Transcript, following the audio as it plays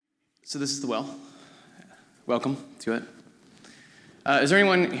So this is the well. Welcome to it. Is there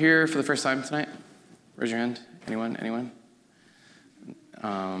anyone here for the first time tonight? Raise your hand. Anyone?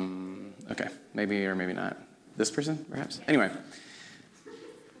 Okay, maybe or maybe not. This person, perhaps? Anyway.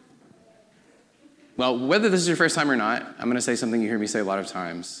 Well, whether this is your first time or not, I'm going to say something you hear me say a lot of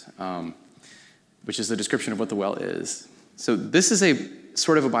times, which is the description of what the well is. So this is a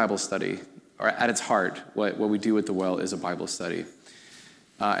sort of a Bible study, or at its heart, what we do with the well is a Bible study.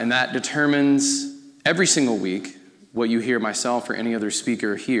 And that determines every single week what you hear myself or any other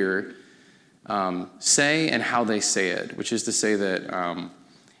speaker here say and how they say it, which is to say that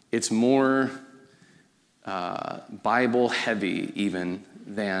it's more Bible heavy even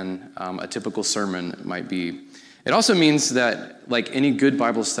than a typical sermon might be. It also means that, like any good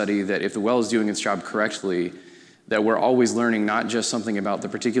Bible study, that if the well is doing its job correctly, that we're always learning not just something about the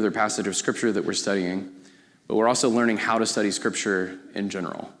particular passage of Scripture that we're studying, but we're also learning how to study Scripture in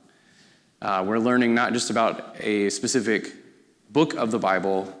general. We're learning not just about a specific book of the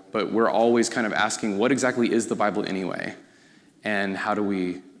Bible, but we're always kind of asking, what exactly is the Bible anyway? And how do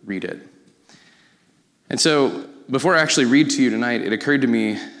we read it? And so, before I actually read to you tonight, it occurred to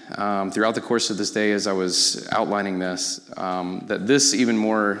me throughout the course of this day as I was outlining this, that this, even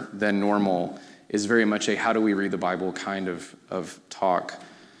more than normal, is very much a how do we read the Bible kind of talk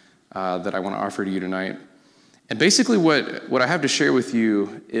that I want to offer to you tonight. And basically what I have to share with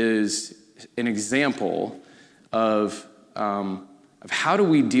you is an example of how do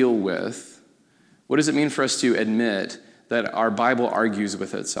we deal with, what does it mean for us to admit that our Bible argues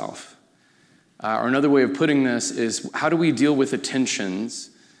with itself? Or another way of putting this is, how do we deal with the tensions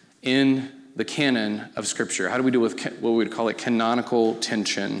in the canon of Scripture? How do we deal with what we would call it canonical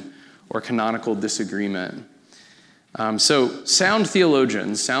tension or canonical disagreement? So sound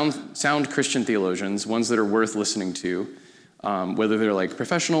theologians, sound Christian theologians, ones that are worth listening to, whether they're like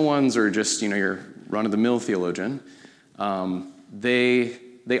professional ones or just, your run-of-the-mill theologian,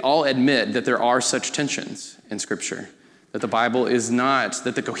 they all admit that there are such tensions in Scripture, that the Bible is not,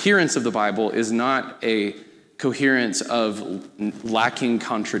 that the coherence of the Bible is not a coherence of lacking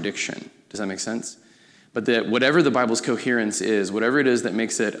contradiction. Does that make sense? But that whatever the Bible's coherence is, whatever it is that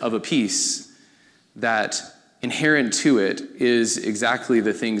makes it of a piece, that inherent to it is exactly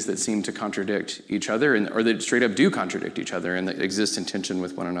the things that seem to contradict each other, or that straight up do contradict each other and that exist in tension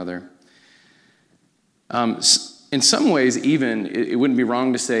with one another. In some ways, even, it wouldn't be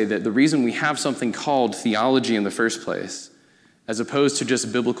wrong to say that the reason we have something called theology in the first place, as opposed to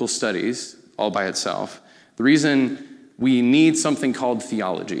just biblical studies all by itself, the reason we need something called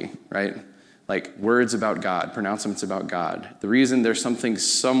theology, right? Like words about God, pronouncements about God. The reason there's something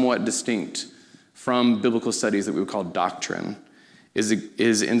somewhat distinct from biblical studies that we would call doctrine is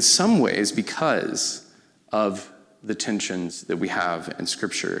in some ways because of the tensions that we have in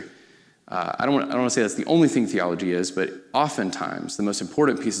Scripture. I don't want to say that's the only thing theology is, but oftentimes the most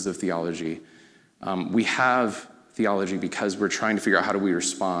important pieces of theology, we have theology because we're trying to figure out how do we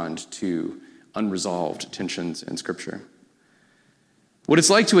respond to unresolved tensions in Scripture. What it's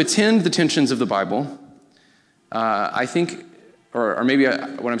like to attend the tensions of the Bible, I think, or maybe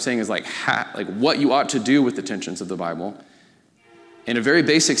what I'm saying is like what you ought to do with the tensions of the Bible, in a very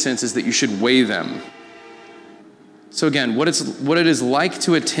basic sense, is that you should weigh them. So again, what it is like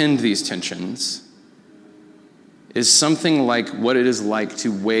to attend these tensions is something like what it is like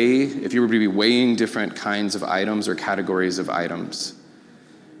to weigh, if you were to be weighing different kinds of items or categories of items.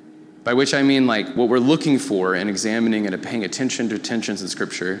 By which I mean, like, what we're looking for and examining and paying attention to tensions in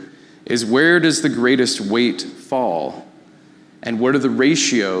Scripture is, where does the greatest weight fall? And what are the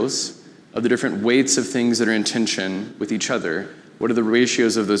ratios of the different weights of things that are in tension with each other? What are the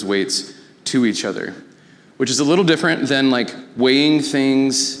ratios of those weights to each other? Which is a little different than like weighing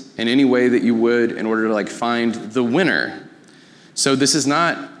things in any way that you would in order to like find the winner. So this is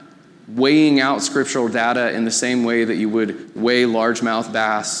not weighing out scriptural data in the same way that you would weigh largemouth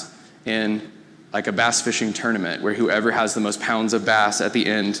bass in like a bass fishing tournament, where whoever has the most pounds of bass at the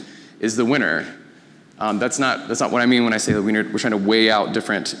end is the winner. That's not what I mean when I say that we're trying to weigh out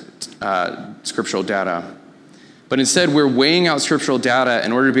different scriptural data. But instead, we're weighing out scriptural data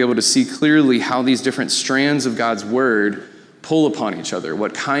in order to be able to see clearly how these different strands of God's word pull upon each other,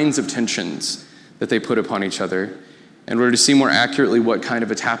 what kinds of tensions that they put upon each other, in order to see more accurately what kind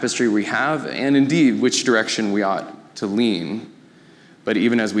of a tapestry we have, and indeed which direction we ought to lean. But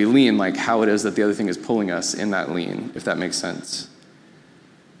even as we lean, like how it is that the other thing is pulling us in that lean, if that makes sense.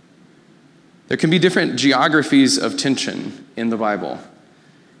 There can be different geographies of tension in the Bible.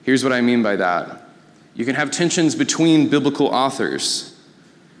 Here's what I mean by that. You can have tensions between biblical authors.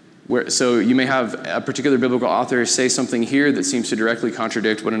 So you may have a particular biblical author say something here that seems to directly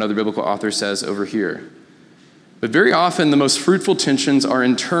contradict what another biblical author says over here. But very often, the most fruitful tensions are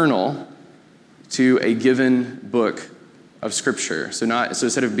internal to a given book of Scripture. So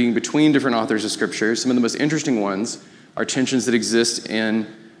instead of being between different authors of Scripture, some of the most interesting ones are tensions that exist in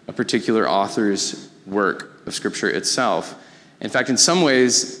a particular author's work of Scripture itself. In fact, in some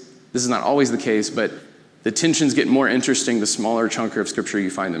ways, this is not always the case, but the tensions get more interesting the smaller chunk of Scripture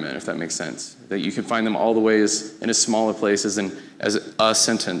you find them in, if that makes sense. That you can find them all the way in as small a place as a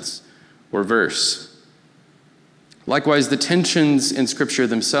sentence or verse. Likewise, the tensions in Scripture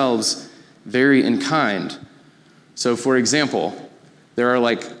themselves vary in kind. So, for example, there are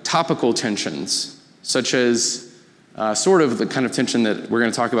like topical tensions, such as sort of the kind of tension that we're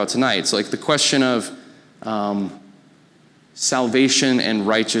going to talk about tonight. So, like the question of salvation and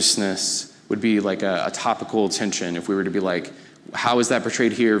righteousness would be like a topical tension. If we were to be like, how is that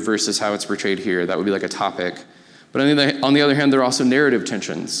portrayed here versus how it's portrayed here? That would be like a topic. But on the other hand, there are also narrative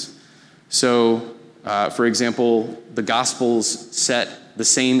tensions. So, for example, the Gospels set the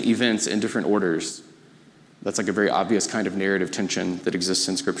same events in different orders. That's like a very obvious kind of narrative tension that exists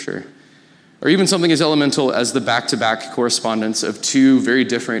in Scripture. Or even something as elemental as the back-to-back correspondence of two very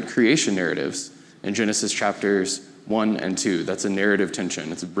different creation narratives in Genesis chapters 1 and 2. That's a narrative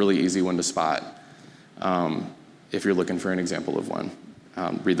tension. It's a really easy one to spot if you're looking for an example of one.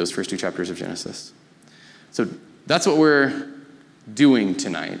 Read those first two chapters of Genesis. So that's what we're doing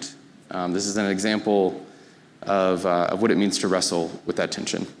tonight. This is an example of what it means to wrestle with that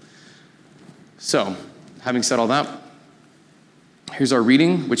tension. So, having said all that, here's our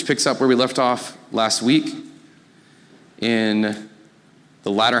reading, which picks up where we left off last week in the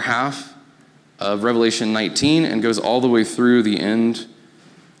latter half of Revelation 19 and goes all the way through the end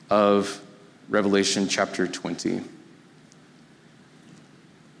of Revelation chapter 20.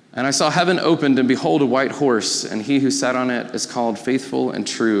 And I saw heaven opened, and behold, a white horse, and he who sat on it is called Faithful and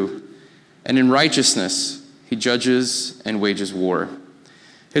True, and in righteousness he judges and wages war.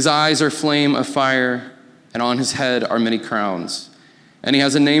 His eyes are flame of fire, and on his head are many crowns, and he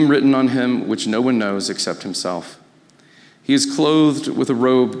has a name written on him which no one knows except himself. He is clothed with a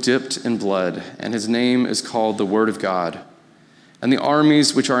robe dipped in blood, and his name is called the Word of God. And the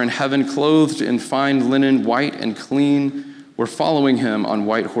armies which are in heaven, clothed in fine linen, white and clean, were following him on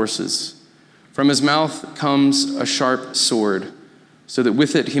white horses. From his mouth comes a sharp sword, so that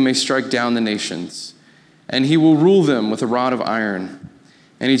with it he may strike down the nations. And he will rule them with a rod of iron.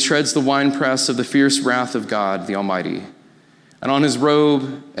 And he treads the winepress of the fierce wrath of God, the Almighty. And on his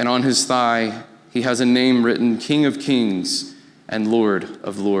robe and on his thigh, he has a name written, King of Kings and Lord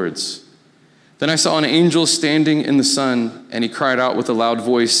of Lords. Then I saw an angel standing in the sun, and he cried out with a loud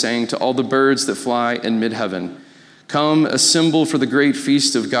voice, saying to all the birds that fly in mid-heaven, come, assemble for the great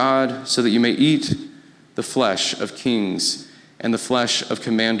feast of God, so that you may eat the flesh of kings, and the flesh of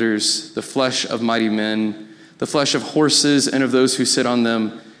commanders, the flesh of mighty men, the flesh of horses and of those who sit on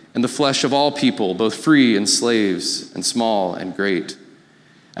them, and the flesh of all people, both free and slaves, and small and great.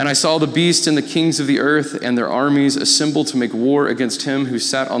 And I saw the beast and the kings of the earth and their armies assembled to make war against him who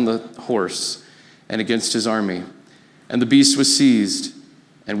sat on the horse and against his army. And the beast was seized,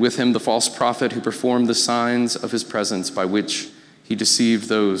 and with him the false prophet who performed the signs of his presence, by which he deceived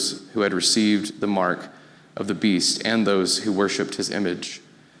those who had received the mark of the beast and those who worshipped his image.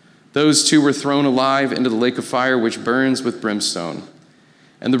 Those two were thrown alive into the lake of fire which burns with brimstone.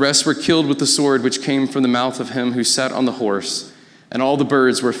 And the rest were killed with the sword which came from the mouth of him who sat on the horse, and all the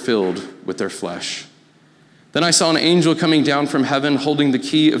birds were filled with their flesh. Then I saw an angel coming down from heaven, holding the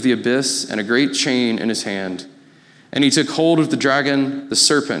key of the abyss and a great chain in his hand. And he took hold of the dragon, the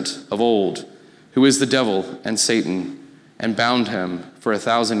serpent of old, who is the devil and Satan, and bound him for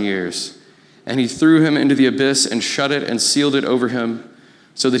 1,000 years. And he threw him into the abyss and shut it and sealed it over him,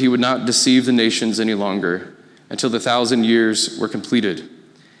 so that he would not deceive the nations any longer, until the 1,000 years were completed.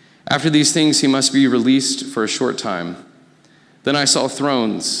 After these things he must be released for a short time. Then I saw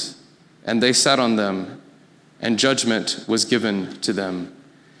thrones, and they sat on them, and judgment was given to them.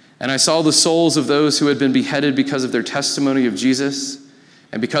 And I saw the souls of those who had been beheaded because of their testimony of Jesus,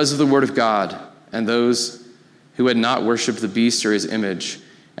 and because of the word of God, and those who had not worshipped the beast or his image,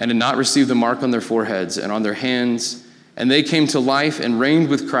 and had not received the mark on their foreheads and on their hands, and they came to life and reigned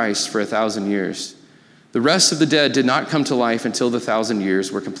with Christ for 1,000 years. The rest of the dead did not come to life until the 1,000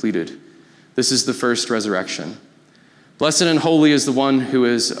 years were completed. This is the first resurrection. Blessed and holy is the one who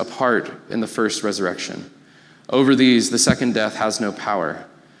is a part in the first resurrection. Over these, the second death has no power,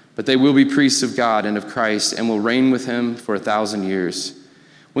 but they will be priests of God and of Christ and will reign with him for 1,000 years.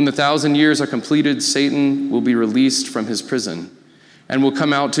 When the 1,000 years are completed, Satan will be released from his prison, and will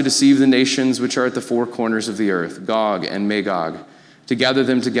come out to deceive the nations which are at the four corners of the earth, Gog and Magog, to gather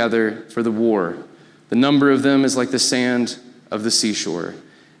them together for the war. The number of them is like the sand of the seashore.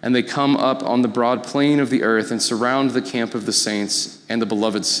 And they come up on the broad plain of the earth and surround the camp of the saints and the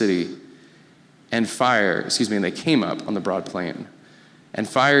beloved city. And they came up on the broad plain. And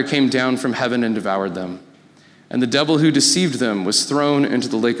fire came down from heaven and devoured them. And the devil who deceived them was thrown into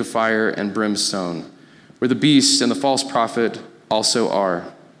the lake of fire and brimstone, where the beast and the false prophet also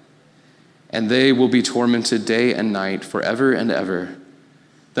are. And they will be tormented day and night forever and ever.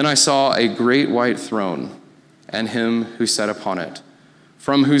 Then I saw a great white throne, and him who sat upon it,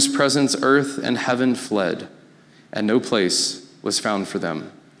 from whose presence earth and heaven fled, and no place was found for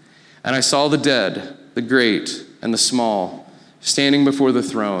them. And I saw the dead, the great and the small, standing before the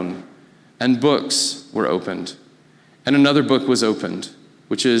throne, and books were opened. And another book was opened,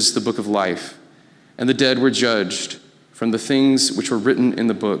 which is the book of life. And the dead were judged from the things which were written in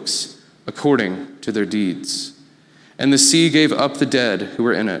the books, according to their deeds. And the sea gave up the dead who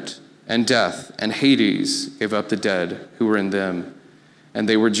were in it, and death and Hades gave up the dead who were in them. And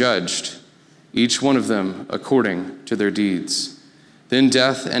they were judged, each one of them according to their deeds. Then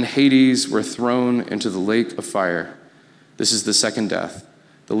death and Hades were thrown into the lake of fire. This is the second death,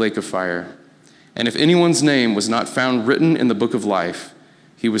 the lake of fire. And if anyone's name was not found written in the book of life,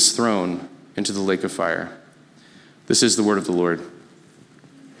 he was thrown into the lake of fire. This is the word of the Lord.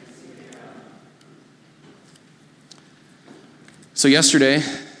 So yesterday,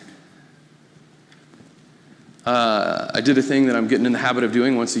 I did a thing that I'm getting in the habit of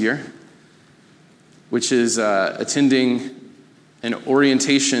doing once a year, which is attending an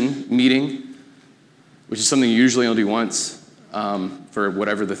orientation meeting, which is something you usually only do once for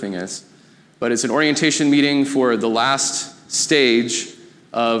whatever the thing is. But it's an orientation meeting for the last stage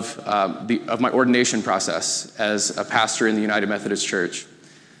of my ordination process as a pastor in the United Methodist Church.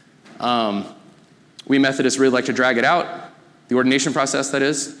 We Methodists really like to drag it out, the ordination process, that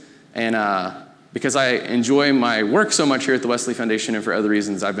is, and because I enjoy my work so much here at the Wesley Foundation and for other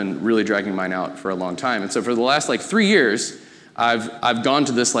reasons, I've been really dragging mine out for a long time. And so for the last 3 years, I've gone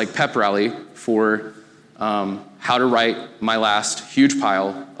to this pep rally for how to write my last huge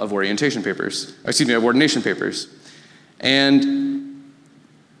pile of of ordination papers. And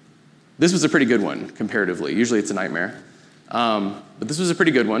this was a pretty good one, comparatively. Usually it's a nightmare. But this was a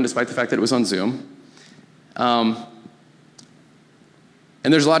pretty good one, despite the fact that it was on Zoom.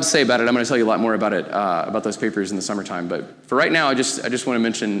 And there's a lot to say about it. I'm going to tell you a lot more about it, about those papers in the summertime. But for right now, I just want to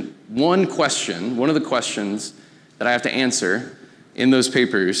mention one of the questions that I have to answer in those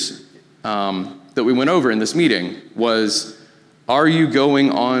papers that we went over in this meeting was, are you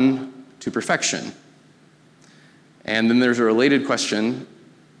going on to perfection? And then there's a related question,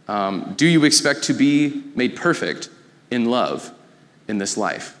 do you expect to be made perfect in love in this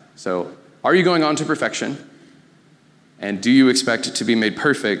life? So, are you going on to perfection? And do you expect to be made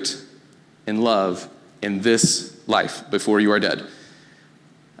perfect in love in this life before you are dead?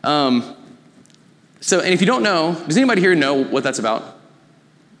 And if you don't know, does anybody here know what that's about?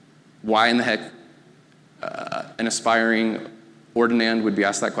 Why in the heck an aspiring ordinand would be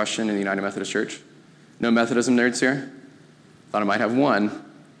asked that question in the United Methodist Church? No Methodism nerds here? Thought I might have one,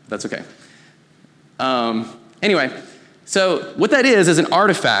 but that's okay. Anyway, so what that is an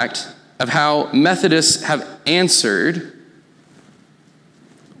artifact of how Methodists have answered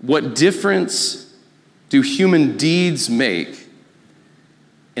what difference do human deeds make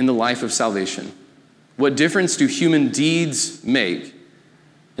in the life of salvation? What difference do human deeds make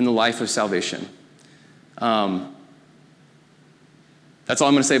in the life of salvation? That's all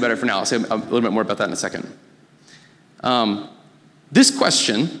I'm going to say about it for now. I'll say a little bit more about that in a second. This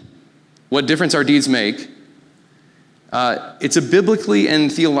question, what difference our deeds make, it's a biblically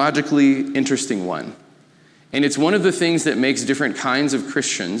and theologically interesting one. And it's one of the things that makes different kinds of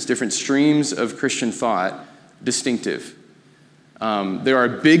Christians, different streams of Christian thought, distinctive. There are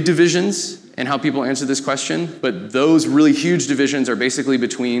big divisions in how people answer this question, but those really huge divisions are basically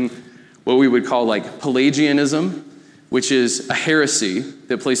between what we would call Pelagianism, which is a heresy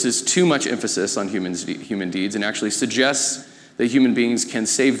that places too much emphasis on human deeds and actually suggests that human beings can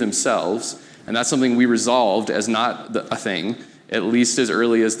save themselves. And that's something we resolved as not a thing, at least as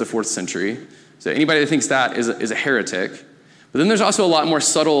early as the 4th century. So anybody that thinks that is a heretic. But then there's also a lot more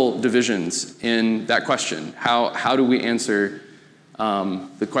subtle divisions in that question. How do we answer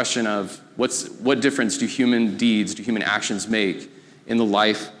the question of what difference do human deeds, do human actions make in the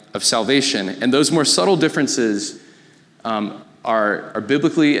life of salvation? And those more subtle differences are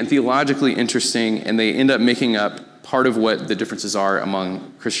biblically and theologically interesting, and they end up making up part of what the differences are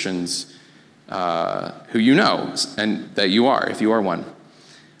among Christians who you know, and that you are, if you are one.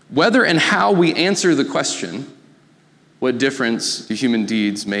 Whether and how we answer the question, what difference do human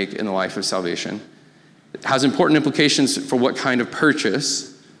deeds make in the life of salvation, it has important implications for what kind of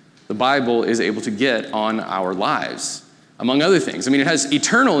purchase the Bible is able to get on our lives, among other things. I mean, it has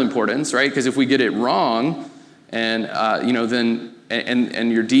eternal importance, right? Because if we get it wrong, and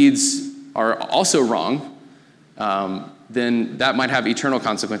then your deeds are also wrong, then that might have eternal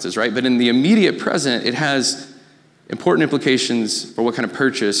consequences, right? But in the immediate present, it has important implications for what kind of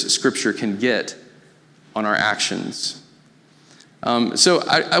purchase Scripture can get on our actions. So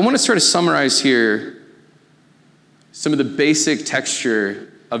I want to sort of summarize here some of the basic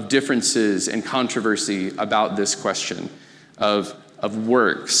texture of differences and controversy about this question of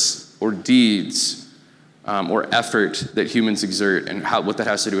works or deeds or effort that humans exert and what that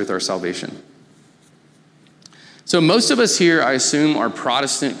has to do with our salvation. So most of us here, I assume, are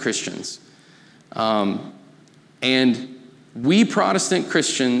Protestant Christians. And we Protestant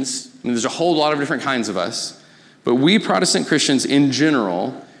Christians, and there's a whole lot of different kinds of us, but we Protestant Christians in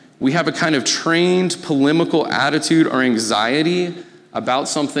general, we have a kind of trained polemical attitude or anxiety about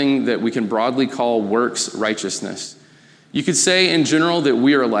something that we can broadly call works righteousness. You could say in general that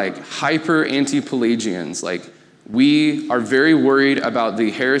we are like hyper anti-Pelagians, like we are very worried about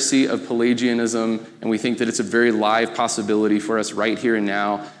the heresy of Pelagianism, and we think that it's a very live possibility for us right here and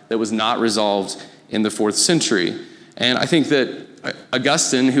now that was not resolved in the 4th century. And I think that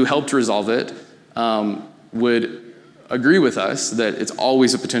Augustine, who helped resolve it, would agree with us that it's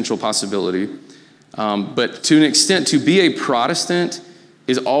always a potential possibility. But to an extent, to be a Protestant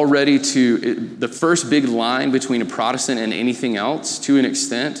is already the first big line between a Protestant and anything else, to an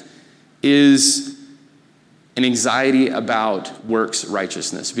extent, is an anxiety about works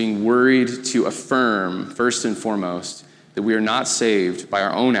righteousness, being worried to affirm, first and foremost, that we are not saved by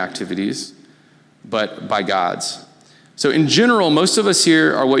our own activities, but by God's. So in general, most of us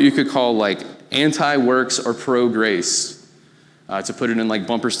here are what you could call like anti-works or pro-grace, to put it in like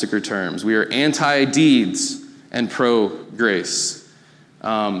bumper sticker terms. We are anti-deeds and pro-grace.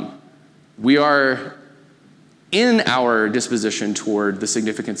 We are in our disposition toward the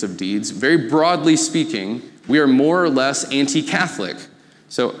significance of deeds, very broadly speaking, we are more or less anti-Catholic.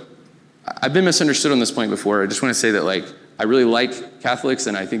 So I've been misunderstood on this point before. I just want to say that like I really like Catholics,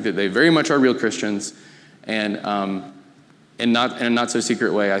 and I think that they very much are real Christians. And in a not so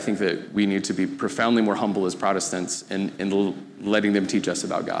secret way, I think that we need to be profoundly more humble as Protestants in letting them teach us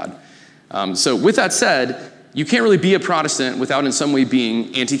about God. So with that said, you can't really be a Protestant without in some way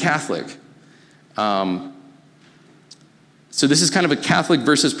being anti-Catholic. So this is kind of a Catholic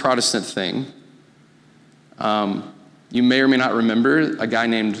versus Protestant thing. You may or may not remember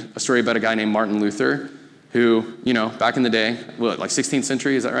a story about a guy named Martin Luther, who, back in the day, like 16th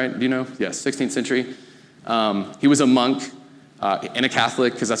century, is that right? Do you know? Yes, 16th century. He was a monk and a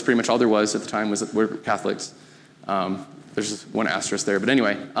Catholic, because that's pretty much all there was at the time, were Catholics. There's just one asterisk there, but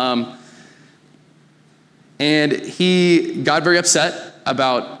anyway. And he got very upset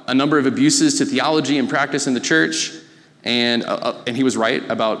about a number of abuses to theology and practice in the church, and he was right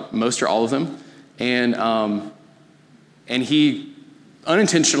about most or all of them. And he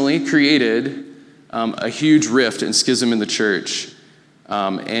unintentionally created a huge rift and schism in the church.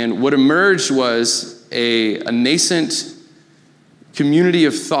 And what emerged was a nascent community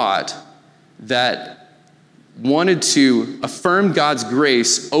of thought that wanted to affirm God's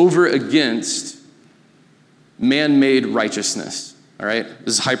grace over against man-made righteousness. All right?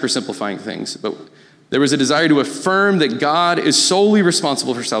 This is hypersimplifying things. But there was a desire to affirm that God is solely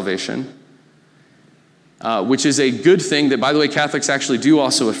responsible for salvation, which is a good thing that, by the way, Catholics actually do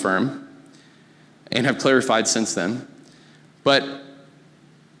also affirm and have clarified since then. But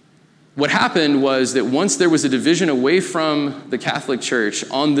what happened was that once there was a division away from the Catholic Church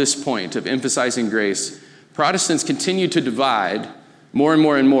on this point of emphasizing grace, Protestants continued to divide more and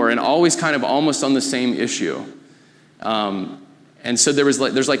more and more, and always kind of almost on the same issue. And so there's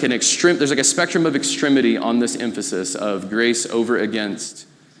like a spectrum of extremity on this emphasis of grace over against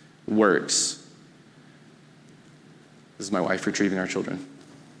works. This is my wife retrieving our children.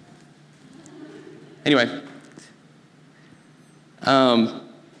 Anyway, and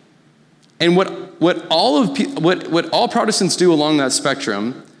what all Protestants do along that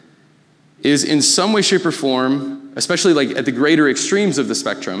spectrum is, in some way, shape, or form, especially like at the greater extremes of the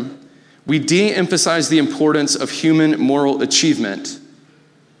spectrum, we de-emphasize the importance of human moral achievement.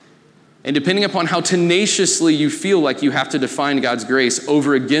 And depending upon how tenaciously you feel like you have to define God's grace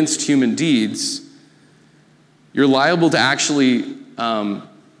over against human deeds, you're liable to actually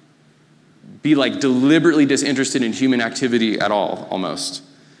be like deliberately disinterested in human activity at all, almost.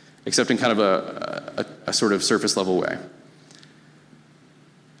 except in kind of a sort of surface level way.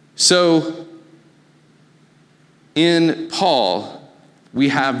 So in Paul, we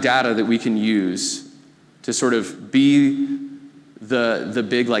have data that we can use to sort of be the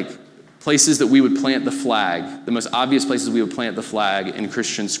big places that we would plant the flag, the most obvious places we would plant the flag in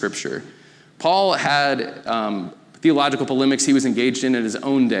Christian scripture. Paul had theological polemics he was engaged in his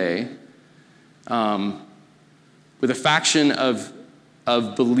own day with a faction of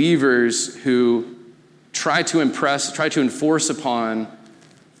believers who tried to enforce upon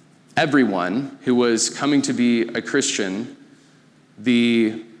everyone who was coming to be a Christian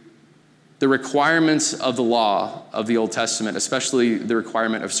the requirements of the law of the Old Testament, especially the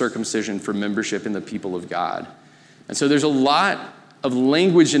requirement of circumcision for membership in the people of God. And so there's a lot of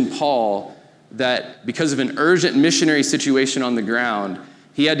language in Paul that, because of an urgent missionary situation on the ground,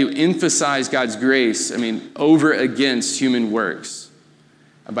 he had to emphasize God's grace, over against human works,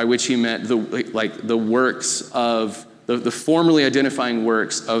 by which he meant the works of, the formerly identifying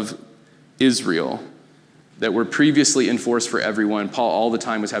works of Israel that were previously enforced for everyone. Paul all the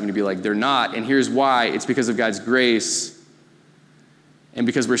time was having to be like, they're not, and here's why. It's because of God's grace and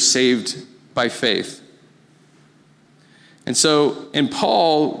because we're saved by faith. And so in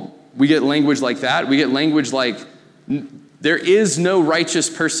Paul, we get language like that. We get language like, there is no righteous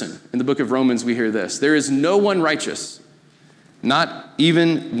person. In the book of Romans, we hear this. There is no one righteous, not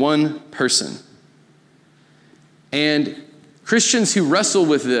even one person. And Christians who wrestle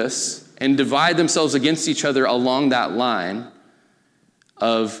with this and divide themselves against each other along that line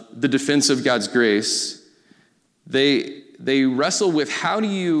of the defense of God's grace, they wrestle with how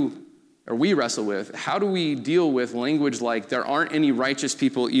do we deal with language like there aren't any righteous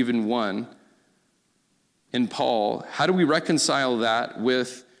people, even one, in Paul? How do we reconcile that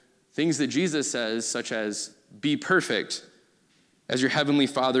with things that Jesus says, such as, be perfect as your heavenly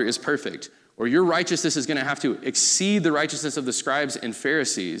Father is perfect? Or your righteousness is going to have to exceed the righteousness of the scribes and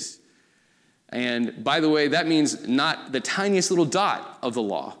Pharisees. And by the way, that means not the tiniest little dot of the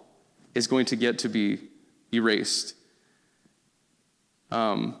law is going to get to be erased.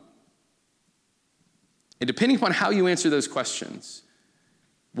 And depending upon how you answer those questions,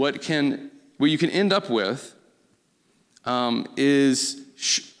 what you can end up with is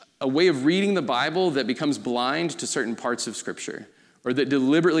a way of reading the Bible that becomes blind to certain parts of Scripture, or that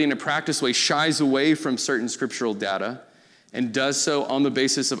deliberately in a practiced way shies away from certain scriptural data and does so on the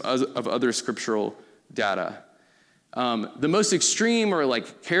basis of other scriptural data. The most extreme or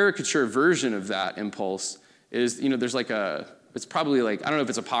caricature version of that impulse is, there's it's probably I don't know if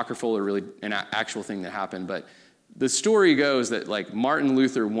it's apocryphal or really an actual thing that happened, but the story goes that Martin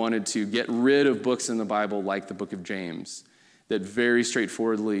Luther wanted to get rid of books in the Bible like the book of James that very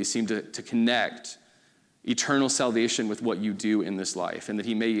straightforwardly seem to connect eternal salvation with what you do in this life, and that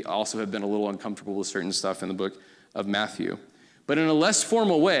he may also have been a little uncomfortable with certain stuff in the book of Matthew. But in a less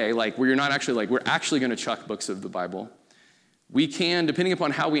formal way, where you're not actually we're actually going to chuck books of the Bible, we can, depending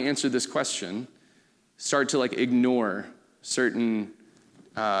upon how we answer this question, start to ignore certain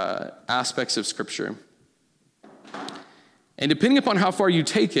aspects of Scripture. And depending upon how far you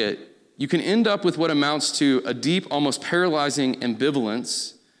take it, you can end up with what amounts to a deep, almost paralyzing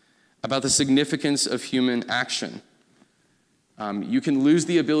ambivalence about the significance of human action. You can lose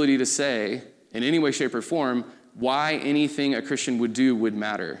the ability to say, in any way, shape, or form, why anything a Christian would do would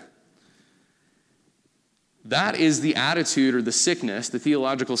matter. That is the attitude or the sickness, the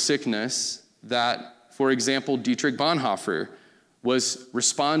theological sickness that, for example, Dietrich Bonhoeffer was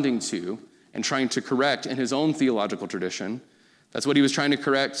responding to and trying to correct in his own theological tradition. That's what he was trying to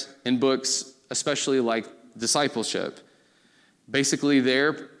correct in books, especially like Discipleship. Basically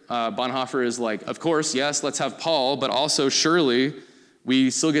there, Bonhoeffer is of course, yes, let's have Paul, but also surely we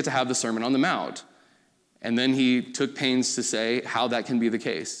still get to have the Sermon on the Mount. And then he took pains to say how that can be the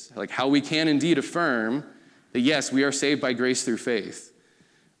case. How we can indeed affirm that yes, we are saved by grace through faith.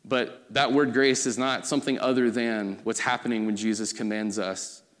 But that word grace is not something other than what's happening when Jesus commands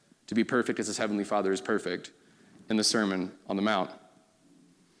us to be perfect as his heavenly Father is perfect in the Sermon on the Mount.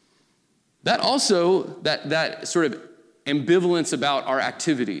 That also, that sort of ambivalence about our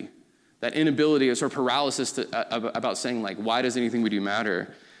activity, that inability, a sort of paralysis about saying why does anything we do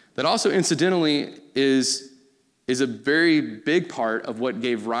matter, that also incidentally is a very big part of what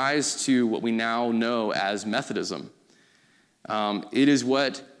gave rise to what we now know as Methodism. It is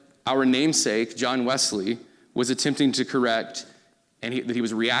what our namesake, John Wesley, was attempting to correct and that he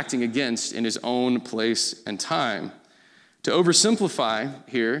was reacting against in his own place and time. To oversimplify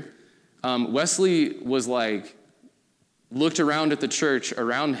here, Wesley was looked around at the church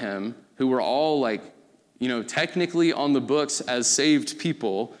around him who were all technically on the books as saved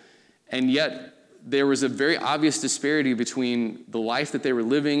people, And yet, there was a very obvious disparity between the life that they were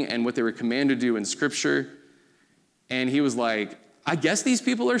living and what they were commanded to do in Scripture. And he was like, I guess these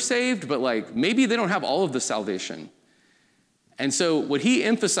people are saved, but like maybe they don't have all of the salvation. And so what he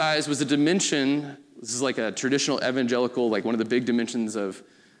emphasized was a dimension, this is like a traditional evangelical, like one of the big dimensions of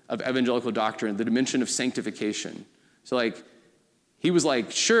evangelical doctrine, the dimension of sanctification. So like, he was like,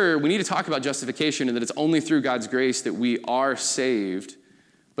 sure, we need to talk about justification and that it's only through God's grace that we are saved,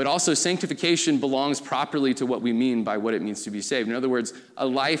 but also sanctification belongs properly to what we mean by what it means to be saved. In other words, a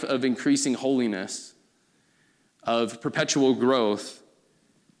life of increasing holiness, of perpetual growth,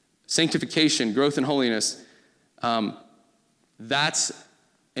 sanctification, growth in holiness, that's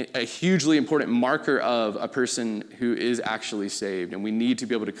a hugely important marker of a person who is actually saved. And we need to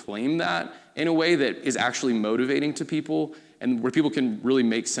be able to claim that in a way that is actually motivating to people and where people can really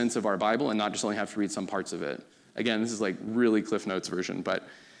make sense of our Bible and not just only have to read some parts of it. Again, this is like really Cliff Notes version,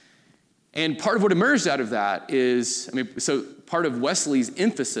 and part of what emerged out of that is, so part of Wesley's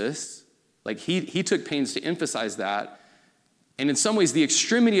emphasis, like he took pains to emphasize that, and in some ways the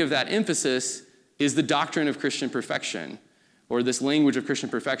extremity of that emphasis is the doctrine of Christian perfection, or this language of Christian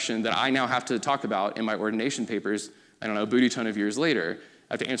perfection that I now have to talk about in my ordination papers, I don't know, a booty ton of years later.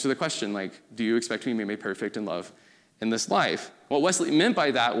 I have to answer the question, like, do you expect me to be made perfect in love in this life? What Wesley meant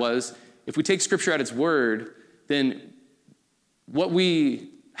by that was, if we take Scripture at its word, then what we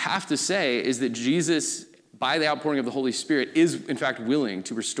have to say is that Jesus, by the outpouring of the Holy Spirit, is in fact willing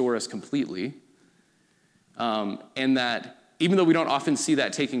to restore us completely. And that even though we don't often see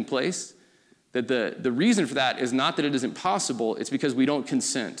that taking place, that the reason for that is not that it isn't possible, it's because we don't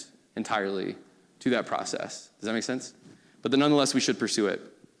consent entirely to that process. Does that make sense? But then nonetheless, we should pursue it.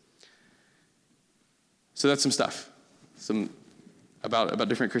 So that's some stuff about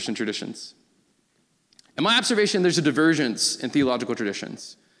different Christian traditions. In my observation, there's a divergence in theological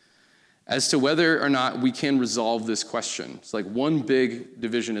traditions as to whether or not we can resolve this question. It's like one big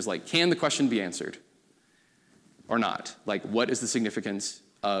division is like, can the question be answered or not? Like, what is the significance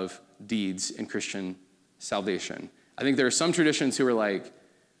of deeds in Christian salvation? I think there are some traditions who are like,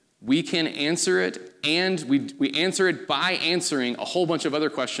 we can answer it, and we answer it by answering a whole bunch of other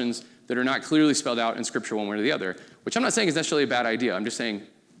questions that are not clearly spelled out in Scripture one way or the other, which I'm not saying is necessarily a bad idea. I'm just saying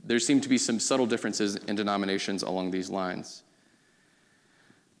there seem to be some subtle differences in denominations along these lines.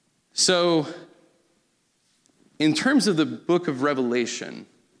 So, in terms of the book of Revelation,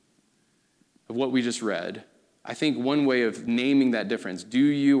 of what we just read, I think one way of naming that difference, do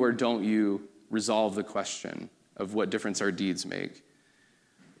you or don't you resolve the question of what difference our deeds make?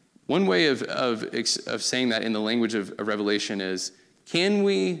 One way of saying that in the language of Revelation is, can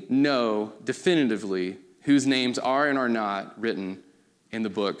we know definitively whose names are and are not written in the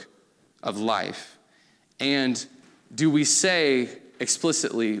book of life? And do we say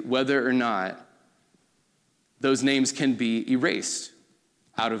explicitly whether or not those names can be erased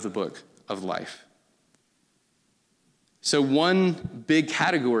out of the book of life? So one big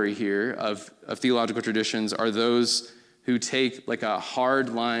category here of theological traditions are those who take like a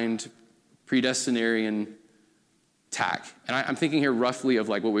hard-lined predestinarian tack. And I'm thinking here roughly of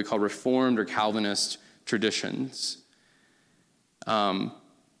like what we call Reformed or Calvinist traditions. And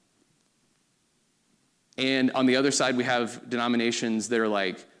on the other side, we have denominations that are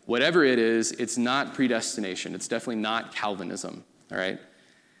like, whatever it is, it's not predestination. It's definitely not Calvinism, all right?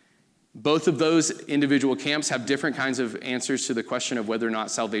 Both of those individual camps have different kinds of answers to the question of whether or not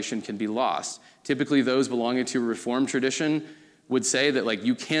salvation can be lost. Typically, those belonging to a Reformed tradition would say that, like,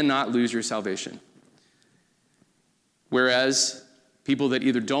 you cannot lose your salvation. Whereas people that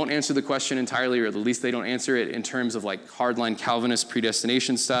either don't answer the question entirely, or at least they don't answer it in terms of like hardline Calvinist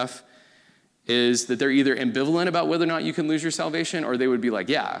predestination stuff, is that they're either ambivalent about whether or not you can lose your salvation, or they would be like,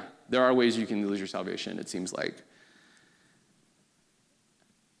 yeah, there are ways you can lose your salvation, it seems like.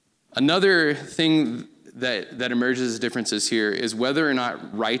 Another thing that emerges as differences here is whether or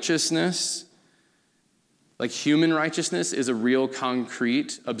not righteousness, like human righteousness, is a real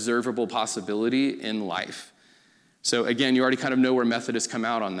concrete, observable possibility in life. So again, you already kind of know where Methodists come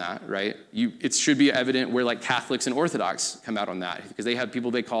out on that, right? It should be evident where like Catholics and Orthodox come out on that, because they have people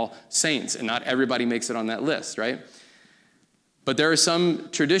they call saints, and not everybody makes it on that list, right? But there are some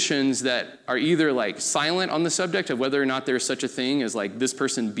traditions that are either like silent on the subject of whether or not there's such a thing as like this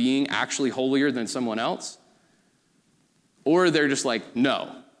person being actually holier than someone else, or they're just like,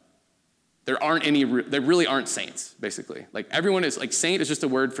 no, there really aren't saints, basically. Like everyone is, like saint is just a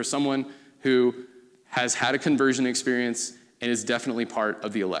word for someone who has had a conversion experience and is definitely part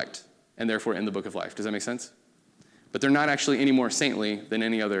of the elect, and therefore in the book of life. Does that make sense? But they're not actually any more saintly than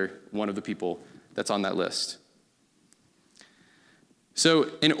any other one of the people that's on that list.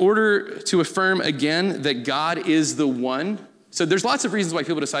 So in order to affirm again that God is the one, so there's lots of reasons why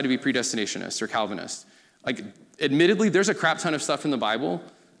people decide to be predestinationists or Calvinists. Like, admittedly, there's a crap ton of stuff in the Bible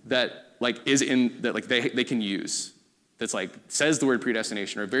that like is in that like they can use. That's like says the word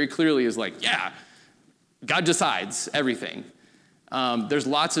predestination or very clearly is like, yeah, God decides everything. There's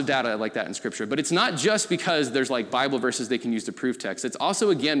lots of data like that in Scripture, but it's not just because there's like Bible verses they can use to prove text. It's also,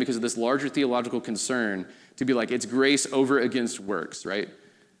 again, because of this larger theological concern to be like, it's grace over against works, right?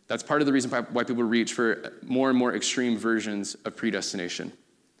 That's part of the reason why people reach for more and more extreme versions of predestination.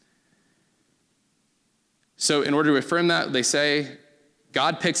 So in order to affirm that, they say,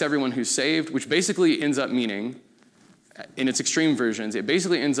 God picks everyone who's saved, which basically ends up meaning, in its extreme versions, it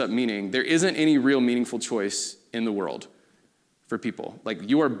basically ends up meaning there isn't any real meaningful choice in the world for people. Like,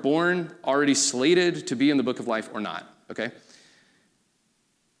 you are born already slated to be in the book of life or not, okay?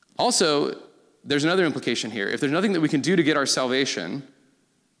 Also, there's another implication here. If there's nothing that we can do to get our salvation,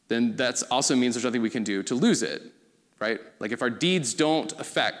 then that also means there's nothing we can do to lose it, right? Like, if our deeds don't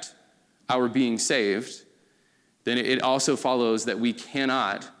affect our being saved, then it also follows that we can't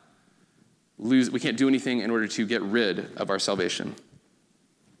do anything in order to get rid of our salvation.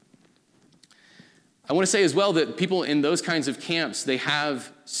 I want to say as well that people in those kinds of camps, they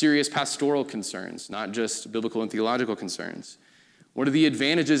have serious pastoral concerns, not just biblical and theological concerns. One of the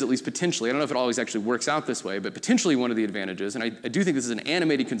advantages, at least potentially, I don't know if it always actually works out this way, but potentially one of the advantages, and I do think this is an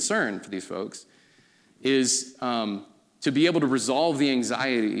animating concern for these folks, is to be able to resolve the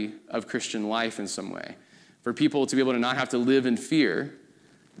anxiety of Christian life in some way. For people to be able to not have to live in fear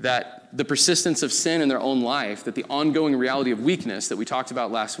that the persistence of sin in their own life, that the ongoing reality of weakness that we talked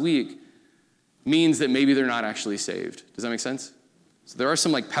about last week, means that maybe they're not actually saved. Does that make sense? So there are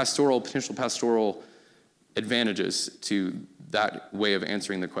some like potential pastoral advantages to that way of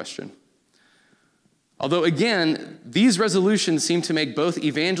answering the question. Although again, these resolutions seem to make both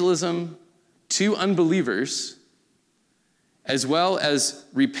evangelism to unbelievers as well as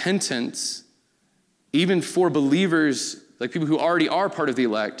repentance, even for believers, like people who already are part of the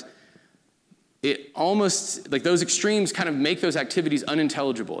elect, it almost, like those extremes kind of make those activities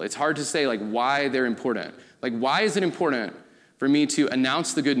unintelligible. It's hard to say like why they're important. Like, why is it important for me to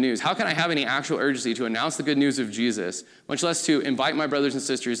announce the good news? How can I have any actual urgency to announce the good news of Jesus, much less to invite my brothers and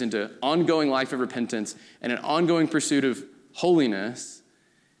sisters into ongoing life of repentance and an ongoing pursuit of holiness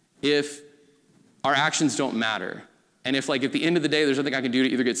if our actions don't matter? And if like at the end of the day, there's nothing I can do to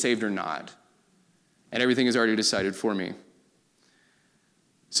either get saved or not, and everything is already decided for me.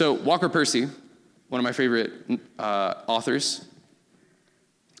 So Walker Percy, one of my favorite authors,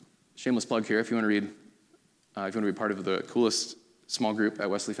 shameless plug here if you want to read, if you want to be part of the coolest small group at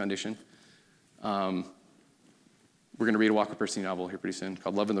Wesley Foundation. We're going to read a Walker Percy novel here pretty soon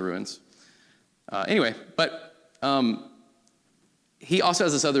called Love in the Ruins. He also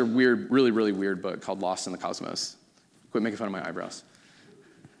has this other weird, really, really weird book called Lost in the Cosmos. Quit making fun of my eyebrows.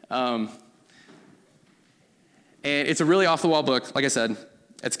 And it's a really off-the-wall book, like I said.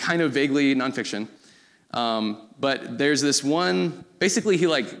 It's kind of vaguely nonfiction. But there's this one, basically he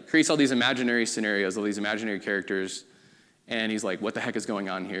like creates all these imaginary scenarios, all these imaginary characters, and he's like, what the heck is going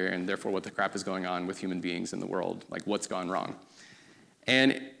on here? And therefore, what the crap is going on with human beings in the world? Like, what's gone wrong?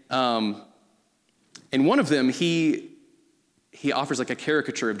 And in one of them, he offers like a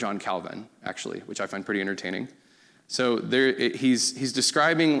caricature of John Calvin, actually, which I find pretty entertaining. So he's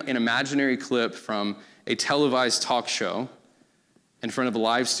describing an imaginary clip from a televised talk show in front of a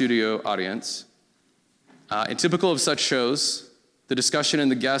live studio audience. And typical of such shows, the discussion and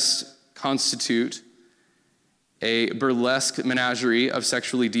the guests constitute a burlesque menagerie of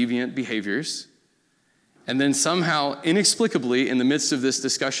sexually deviant behaviors. And then somehow, inexplicably, in the midst of this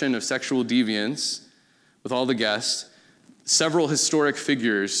discussion of sexual deviance with all the guests, several historic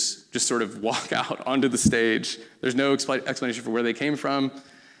figures just sort of walk out onto the stage. There's no explanation for where they came from.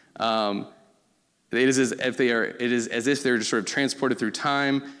 It is as if they're just sort of transported through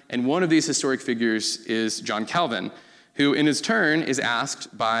time. And one of these historic figures is John Calvin, who in his turn is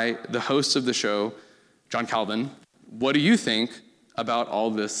asked by the hosts of the show, John Calvin, what do you think about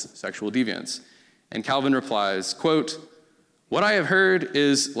all this sexual deviance? And Calvin replies, quote, what I have heard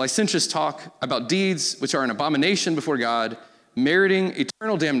is licentious talk about deeds which are an abomination before God, meriting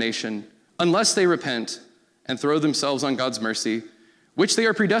eternal damnation, unless they repent and throw themselves on God's mercy, which they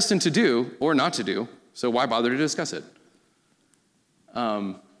are predestined to do or not to do, so why bother to discuss it?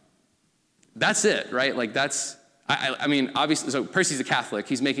 That's it, right? Like that's, I mean, obviously, so Percy's a Catholic.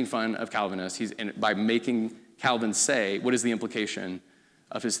 He's making fun of Calvinists. By making Calvin say, what is the implication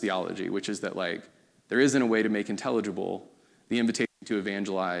of his theology, which is that like, there isn't a way to make intelligible the invitation to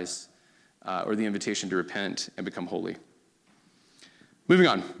evangelize or the invitation to repent and become holy. Moving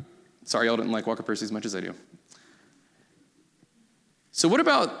on. Sorry y'all didn't like Walker Percy as much as I do. So what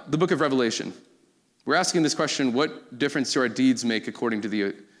about the book of Revelation? We're asking this question, what difference do our deeds make according to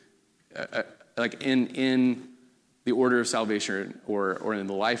the, in the order of salvation or in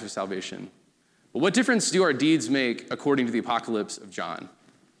the life of salvation? Well, what difference do our deeds make according to the apocalypse of John?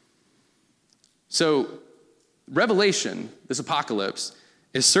 So Revelation, this apocalypse,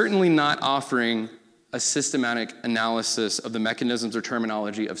 is certainly not offering a systematic analysis of the mechanisms or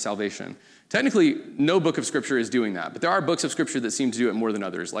terminology of salvation. Technically, no book of Scripture is doing that, but there are books of Scripture that seem to do it more than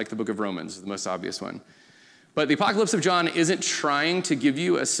others, like the book of Romans, the most obvious one. But the Apocalypse of John isn't trying to give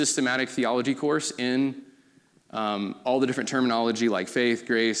you a systematic theology course in all the different terminology like faith,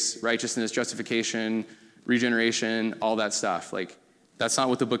 grace, righteousness, justification, regeneration, all that stuff. Like, that's not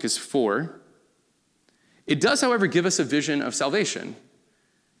what the book is for. It does, however, give us a vision of salvation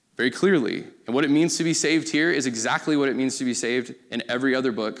very clearly. And what it means to be saved here is exactly what it means to be saved in every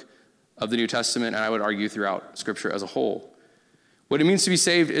other book of the New Testament, and I would argue throughout Scripture as a whole. What it means to be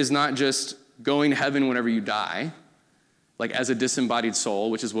saved is not just going to heaven whenever you die, like as a disembodied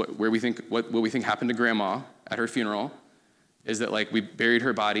soul, which is what we think happened to Grandma at her funeral, is that like we buried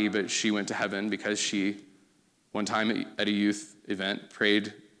her body, but she went to heaven because she, one time at a youth event,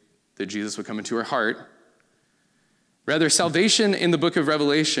 prayed that Jesus would come into her heart. Rather, salvation in the book of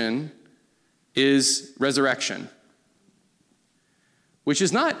Revelation is resurrection, which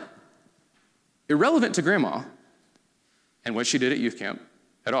is not irrelevant to Grandma and what she did at youth camp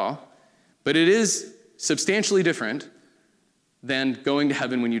at all, but it is substantially different than going to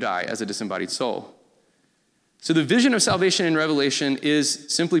heaven when you die as a disembodied soul. So the vision of salvation in Revelation is,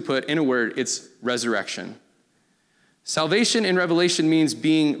 simply put, in a word, it's resurrection. Salvation in Revelation means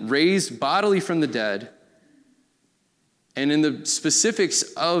being raised bodily from the dead, and in the specifics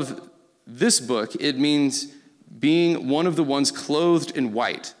of this book, it means being one of the ones clothed in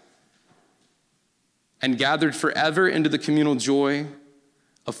white and gathered forever into the communal joy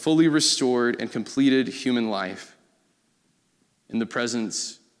of fully restored and completed human life in the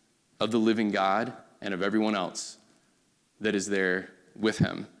presence of the living God and of everyone else that is there with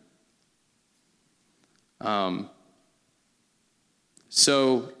him.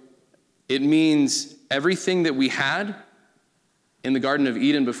 So it means everything that we had in the Garden of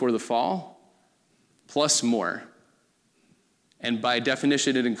Eden before the fall, plus more. And by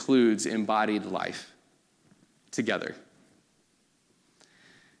definition, it includes embodied life together.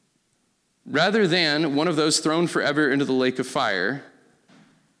 Rather than one of those thrown forever into the lake of fire,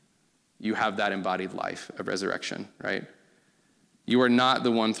 you have that embodied life of resurrection, right? You are not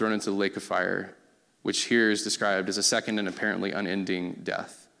the one thrown into the lake of fire, which here is described as a second and apparently unending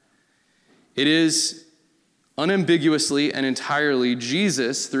death. It is unambiguously and entirely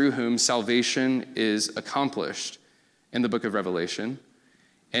Jesus through whom salvation is accomplished in the book of Revelation,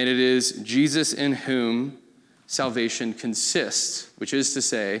 and it is Jesus in whom salvation consists, which is to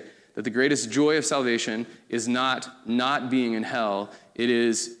say that the greatest joy of salvation is not being in hell, it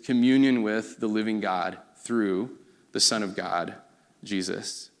is communion with the living God through the Son of God,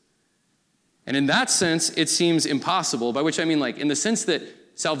 Jesus. And in that sense, it seems impossible, by which I mean like in the sense that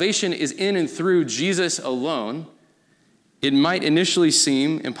salvation is in and through Jesus alone, it might initially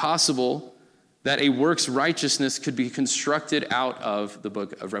seem impossible that a works righteousness could be constructed out of the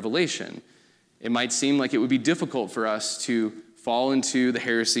book of Revelation. It might seem like it would be difficult for us to fall into the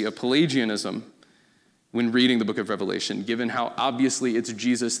heresy of Pelagianism when reading the book of Revelation, given how obviously it's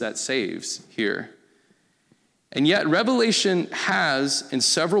Jesus that saves here. And yet Revelation has, in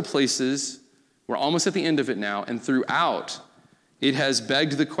several places, we're almost at the end of it now, and throughout, it has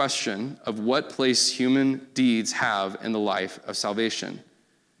begged the question of what place human deeds have in the life of salvation.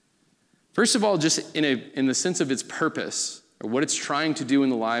 First of all, just in the sense of its purpose, or what it's trying to do in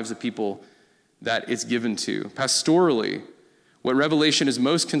the lives of people that it's given to. Pastorally, what Revelation is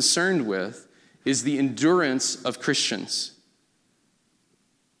most concerned with is the endurance of Christians.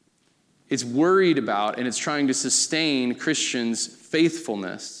 It's worried about and it's trying to sustain Christians'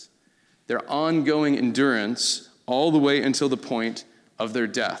 faithfulness, their ongoing endurance, all the way until the point of their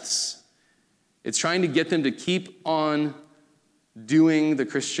deaths. It's trying to get them to keep on doing the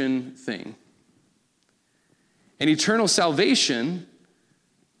Christian thing. And eternal salvation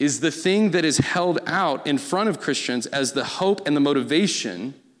is the thing that is held out in front of Christians as the hope and the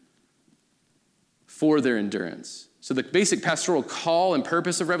motivation for their endurance. So the basic pastoral call and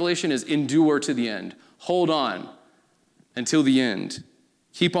purpose of Revelation is endure to the end. Hold on until the end.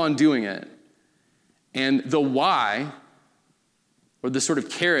 Keep on doing it. And the why, or the sort of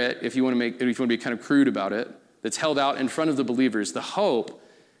carrot, if you want to be kind of crude about it, that's held out in front of the believers, the hope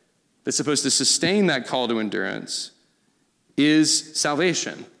that's supposed to sustain that call to endurance, is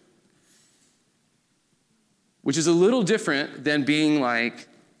salvation, which is a little different than being like,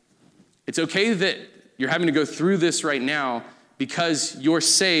 it's okay that you're having to go through this right now because you're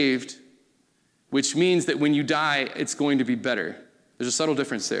saved, which means that when you die, it's going to be better. There's a subtle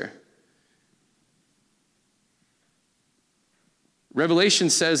difference there. Revelation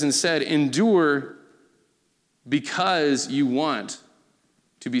says instead, endure because you want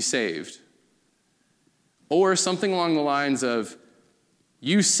to be saved. Or something along the lines of,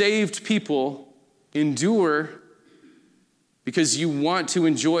 you saved people, endure because you want to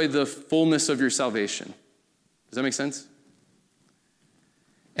enjoy the fullness of your salvation. Does that make sense?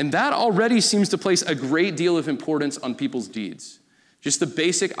 And that already seems to place a great deal of importance on people's deeds. Just the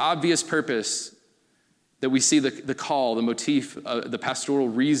basic, obvious purpose that we see the call, the motif, the pastoral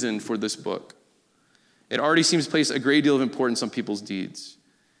reason for this book. It already seems to place a great deal of importance on people's deeds.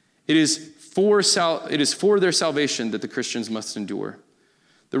 It is for their salvation that the Christians must endure.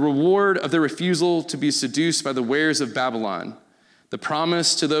 The reward of their refusal to be seduced by the wares of Babylon, the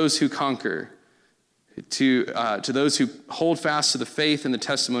promise to those who conquer, to those who hold fast to the faith and the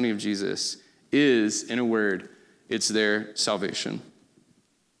testimony of Jesus is, in a word, it's their salvation.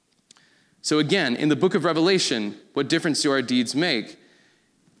 So again, in the book of Revelation, what difference do our deeds make?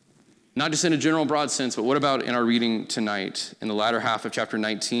 Not just in a general broad sense, but what about in our reading tonight, in the latter half of chapter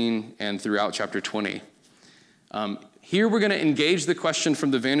 19 and throughout chapter 20? Here we're going to engage the question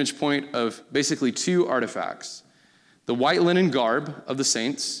from the vantage point of basically two artifacts: the white linen garb of the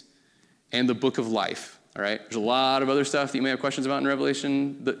saints and the book of life. All right, there's a lot of other stuff that you may have questions about in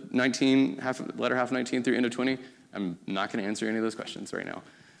Revelation 19, latter half of 19 through end of 20. I'm not going to answer any of those questions right now.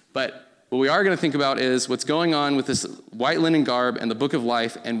 But what we are going to think about is what's going on with this white linen garb and the book of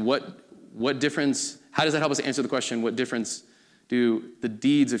life, and what difference, how does that help us answer the question, what difference do the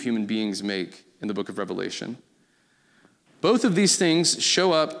deeds of human beings make in the book of Revelation? Both of these things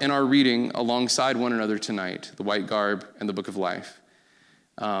show up in our reading alongside one another tonight, the white garb and the book of life.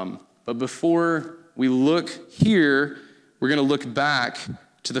 But before we look here, we're going to look back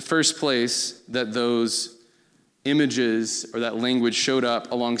to the first place that those images or that language showed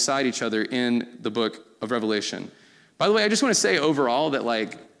up alongside each other in the book of Revelation. By the way, I just want to say overall that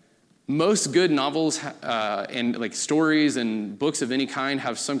like most good novels and like stories and books of any kind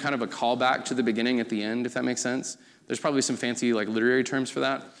have some kind of a callback to the beginning at the end, if that makes sense. There's probably some fancy like literary terms for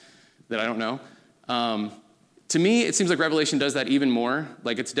that I don't know. To me, it seems like Revelation does that even more.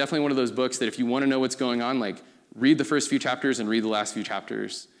 Like it's definitely one of those books that if you want to know what's going on, like read the first few chapters and read the last few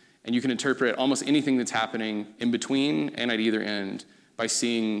chapters. And you can interpret almost anything that's happening in between and at either end by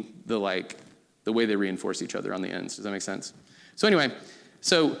seeing the way they reinforce each other on the ends. Does that make sense? So anyway,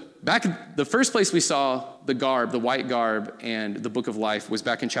 back the first place we saw the garb, the white garb, and the book of life was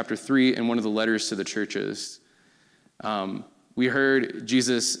back in chapter 3 in one of the letters to the churches. We heard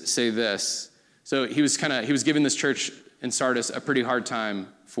Jesus say this. So he was giving this church in Sardis a pretty hard time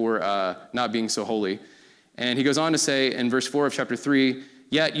for not being so holy. And he goes on to say in verse 4 of chapter 3,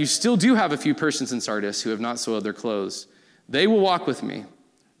 "Yet you still do have a few persons in Sardis who have not soiled their clothes. They will walk with me,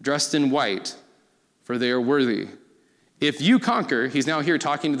 dressed in white, for they are worthy. If you conquer," he's now here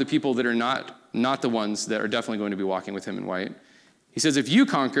talking to the people that are not the ones that are definitely going to be walking with him in white. He says, "If you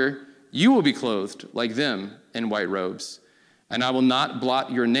conquer, you will be clothed like them in white robes, and I will not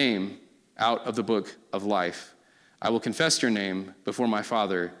blot your name out of the book of life. I will confess your name before my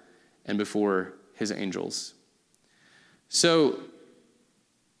Father and before his angels." So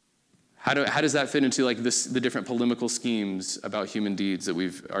how does that fit into like the different polemical schemes about human deeds that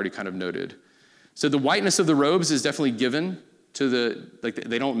we've already kind of noted? So the whiteness of the robes is definitely given to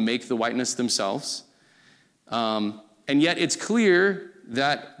they don't make the whiteness themselves. And yet it's clear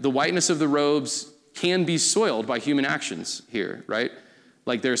that the whiteness of the robes can be soiled by human actions here, right?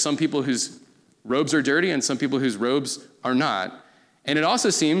 Like there are some people whose robes are dirty and some people whose robes are not. And it also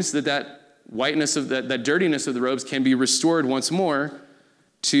seems that whiteness of that dirtiness of the robes can be restored once more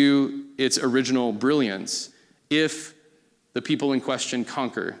to its original brilliance if the people in question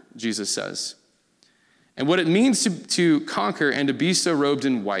conquer, Jesus says. And what it means to conquer and to be so robed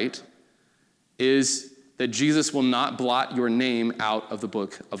in white is that Jesus will not blot your name out of the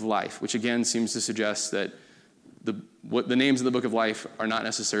book of life, which again seems to suggest that the names in the book of life are not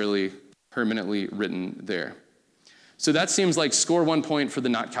necessarily permanently written there. So that seems like score 1 point for the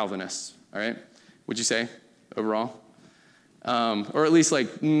not Calvinists, all right? Would you say overall? Or at least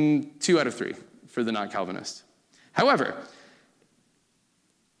like 2 out of 3 for the not Calvinist. However,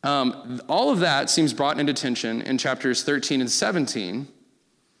 all of that seems brought into tension in chapters 13 and 17,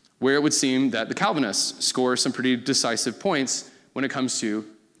 where it would seem that the Calvinists score some pretty decisive points when it comes to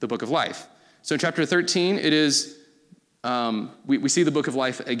the book of life. So in chapter 13, it is we see the book of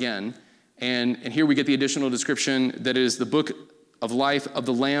life again. And here we get the additional description that is the book of life of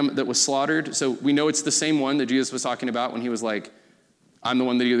the lamb that was slaughtered. So we know it's the same one that Jesus was talking about when he was like, I'm the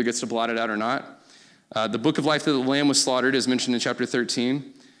one that either gets to blot it out or not. The book of life that the lamb was slaughtered is mentioned in chapter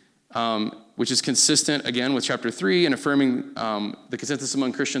 13, which is consistent, again, with chapter 3 and affirming the consensus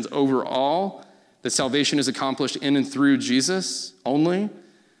among Christians overall that salvation is accomplished in and through Jesus only.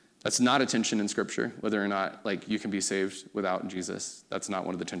 That's not a tension in Scripture, whether or not you can be saved without Jesus. That's not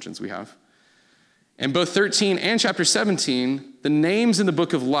one of the tensions we have. In both 13 and chapter 17, the names in the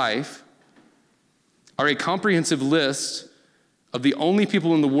book of life are a comprehensive list of the only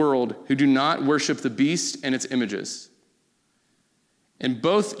people in the world who do not worship the beast and its images. In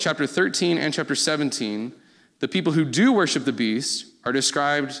both chapter 13 and chapter 17, the people who do worship the beast are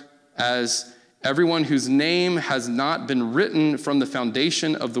described as everyone whose name has not been written from the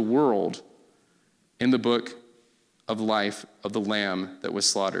foundation of the world in the book of life of the Lamb that was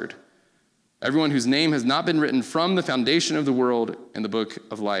slaughtered. Everyone whose name has not been written from the foundation of the world in the book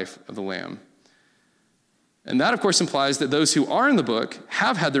of life of the Lamb. And that, of course, implies that those who are in the book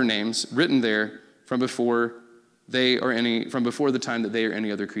have had their names written there from before the time that they or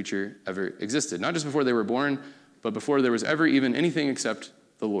any other creature ever existed. Not just before they were born, but before there was ever even anything except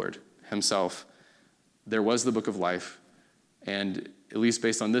the Lord himself. There was the book of life, and at least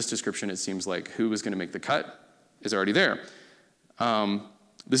based on this description, it seems like who was going to make the cut is already there.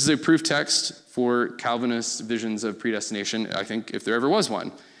 This is a proof text for Calvinist visions of predestination, I think, if there ever was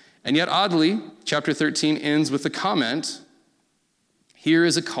one. And yet, oddly, chapter 13 ends with the comment, here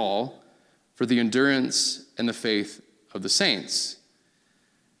is a call for the endurance and the faith of the saints,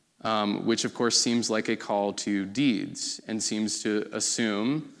 which, of course, seems like a call to deeds and seems to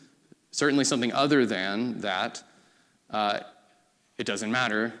assume certainly something other than that it doesn't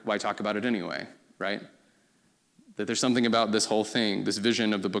matter, why talk about it anyway, right? That there's something about this whole thing, this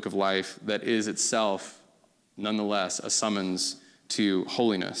vision of the book of life, that is itself, nonetheless, a summons to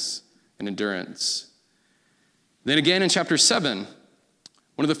holiness and endurance. Then again in chapter 7,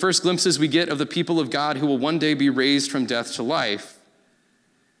 one of the first glimpses we get of the people of God who will one day be raised from death to life.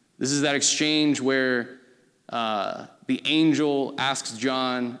 This is that exchange where the angel asks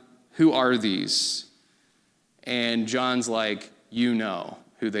John, who are these? And John's like, you know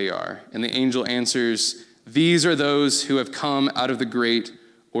who they are. And the angel answers, these are those who have come out of the great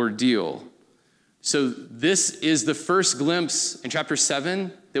ordeal. So this is the first glimpse in chapter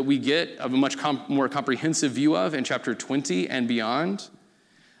 7 that we get of a much more comprehensive view of in chapter 20 and beyond,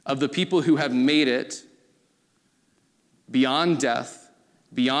 of the people who have made it beyond death,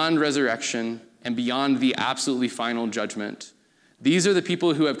 beyond resurrection, and beyond the absolutely final judgment. These are the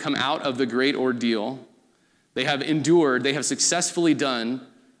people who have come out of the great ordeal. They have endured, they have successfully done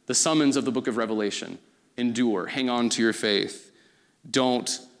the summons of the book of Revelation. Endure, hang on to your faith.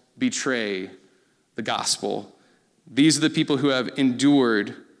 Don't betray the gospel. These are the people who have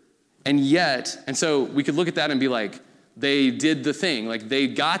endured, and so we could look at that and be like, they did the thing, like they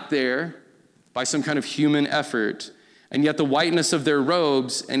got there by some kind of human effort, and yet the whiteness of their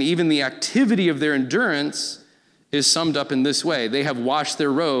robes and even the activity of their endurance is summed up in this way. They have washed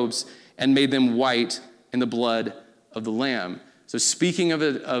their robes and made them white in the blood of the Lamb. So speaking of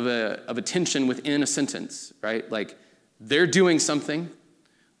a tension within a sentence, right? Like they're doing something,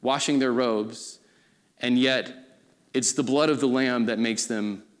 washing their robes, and yet it's the blood of the Lamb that makes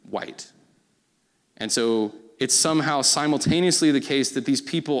them white. And so it's somehow simultaneously the case that these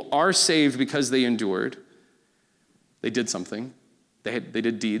people are saved because they endured. They did something. They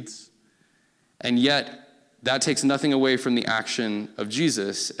did deeds. And yet that takes nothing away from the action of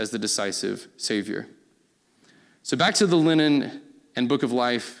Jesus as the decisive Savior. So back to the linen and book of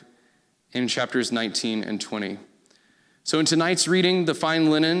life in chapters 19 and 20. So in tonight's reading, the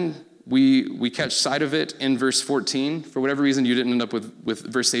fine linen, we catch sight of it in verse 14. For whatever reason, you didn't end up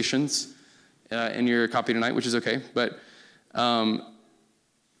with versations in your copy tonight, which is okay. But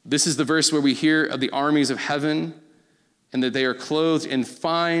this is the verse where we hear of the armies of heaven and that they are clothed in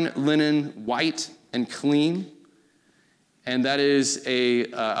fine linen, white and clean. And that is a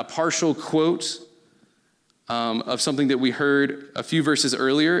partial quote of something that we heard a few verses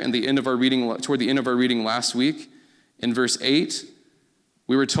earlier toward the end of our reading last week. In verse 8,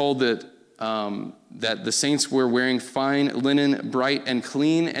 we were told that the saints were wearing fine linen, bright and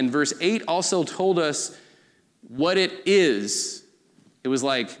clean. And verse 8 also told us what it is. It was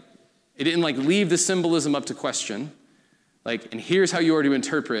like, it didn't leave the symbolism up to question. And here's how you are to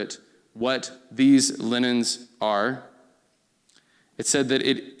interpret what these linens are. It said that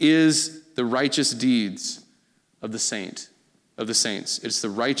it is the righteous deeds of the saints. It's the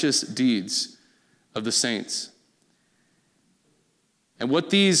righteous deeds of the saints. And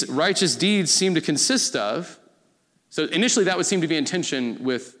what these righteous deeds seem to consist of, so initially that would seem to be in tension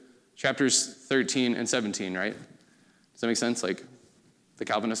with chapters 13 and 17, right? Does that make sense? Like the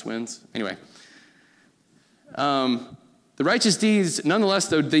Calvinist wins? Anyway. The righteous deeds, nonetheless,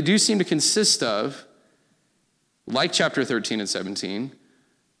 though, they do seem to consist of, like chapter 13 and 17,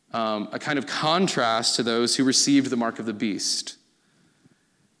 a kind of contrast to those who received the mark of the beast.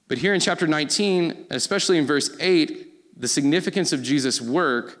 But here in chapter 19, especially in verse 8, the significance of Jesus'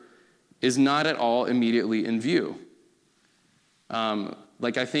 work is not at all immediately in view.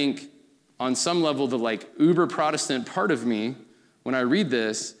 I think on some level, the uber Protestant part of me, when I read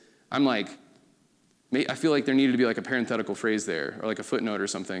this, I'm like, I feel like there needed to be a parenthetical phrase there, or a footnote or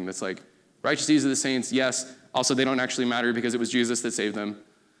something that's like, righteous deeds of the saints, yes. Also, they don't actually matter because it was Jesus that saved them.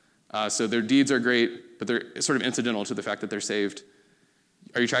 So their deeds are great, but they're sort of incidental to the fact that they're saved.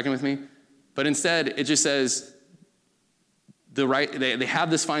 Are you tracking with me? But instead, it just says, they have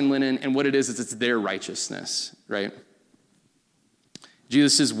this fine linen, and what it is it's their righteousness, right?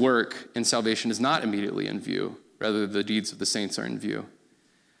 Jesus' work in salvation is not immediately in view. Rather, the deeds of the saints are in view.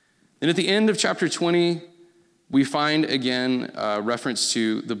 And at the end of chapter 20, we find again reference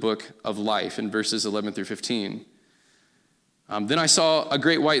to the book of life in verses 11 through 15. Then I saw a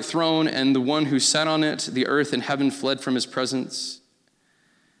great white throne, and the one who sat on it. The earth and heaven fled from his presence,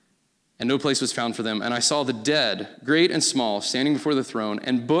 and no place was found for them. And I saw the dead, great and small, standing before the throne,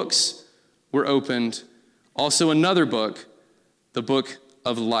 and books were opened. Also another book, the book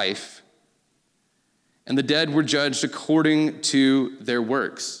of life. And the dead were judged according to their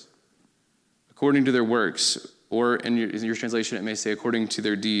works. According to their works. Or in your translation, it may say according to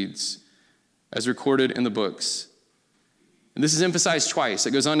their deeds, as recorded in the books. And this is emphasized twice.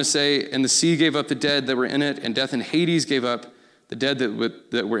 It goes on to say, and the sea gave up the dead that were in it, and death and Hades gave up the dead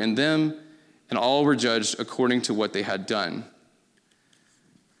that were in them, and all were judged according to what they had done.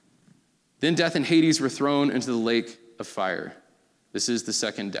 Then death and Hades were thrown into the lake of fire. This is the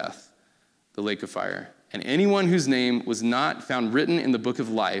second death, the lake of fire. And anyone whose name was not found written in the book of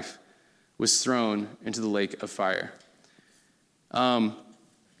life was thrown into the lake of fire.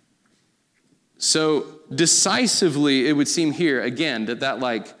 So decisively, it would seem here, again,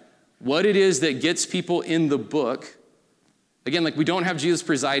 that what it is that gets people in the book, again, we don't have Jesus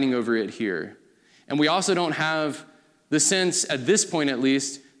presiding over it here. And we also don't have the sense, at this point at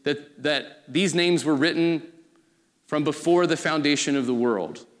least, that these names were written from before the foundation of the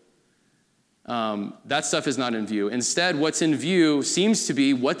world. That stuff is not in view. Instead, what's in view seems to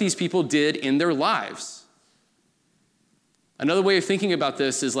be what these people did in their lives. Another way of thinking about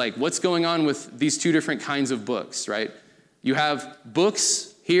this is what's going on with these two different kinds of books, right? You have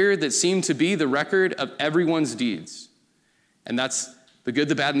books here that seem to be the record of everyone's deeds. And that's the good,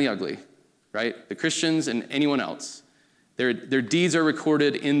 the bad, and the ugly, right? The Christians and anyone else. Their deeds are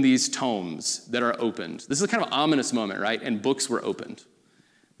recorded in these tomes that are opened. This is a kind of ominous moment, right? And books were opened.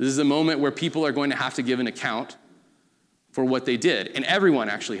 This is a moment where people are going to have to give an account for what they did. And everyone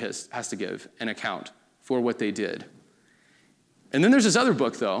actually has to give an account for what they did. And then there's this other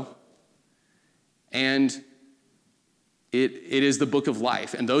book, though, and it is the book of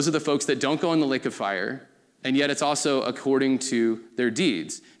life. And those are the folks that don't go in the lake of fire, and yet it's also according to their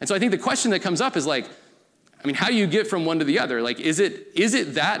deeds. And so I think the question that comes up is how do you get from one to the other? Is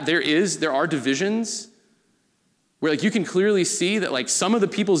it that there are divisions where you can clearly see that some of the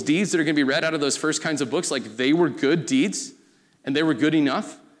people's deeds that are going to be read out of those first kinds of books, they were good deeds and they were good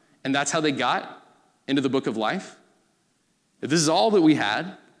enough, and that's how they got into the book of life? If this is all that we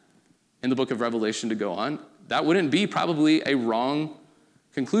had in the book of Revelation to go on, that wouldn't be probably a wrong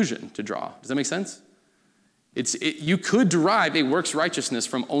conclusion to draw. Does that make sense? You could derive a works righteousness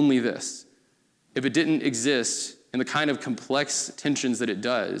from only this if it didn't exist in the kind of complex tensions that it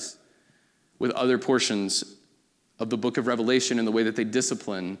does with other portions of the book of Revelation and the way that they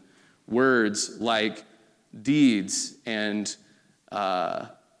discipline words like deeds and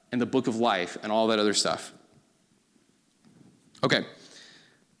the book of life and all that other stuff. Okay,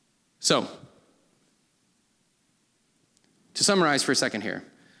 so to summarize for a second here,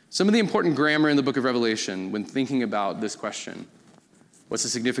 some of the important grammar in the book of Revelation when thinking about this question, what's the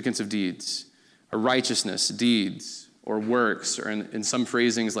significance of deeds, or righteousness, deeds, or works, or in some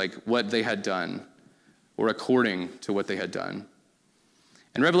phrasings what they had done, or according to what they had done.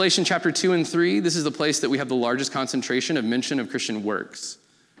 In Revelation chapter 2 and 3, this is the place that we have the largest concentration of mention of Christian works,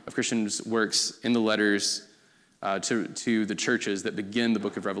 in the letters to the churches that begin the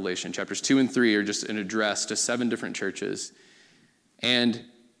book of Revelation. Chapters 2 and 3 are just an address to 7 different churches. And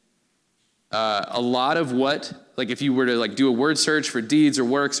A lot of what, like if you were to like do a word search for deeds or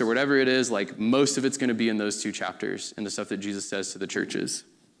works or whatever it is, like most of it's going to be in those 2 chapters and the stuff that Jesus says to the churches.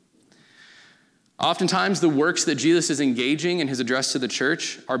 Oftentimes the works that Jesus is engaging in his address to the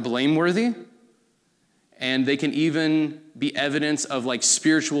church are blameworthy, and they can even be evidence of like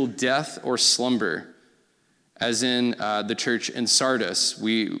spiritual death or slumber. As in the church in Sardis,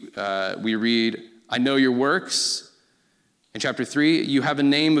 we read, I know your works. In chapter 3, you have a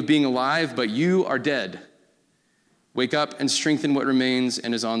name of being alive, but you are dead. Wake up and strengthen what remains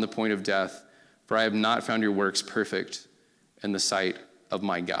and is on the point of death, for I have not found your works perfect in the sight of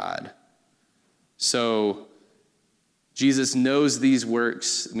my God. So Jesus knows these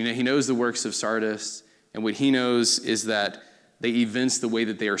works. I mean, he knows the works of Sardis, and what he knows is that they evince the way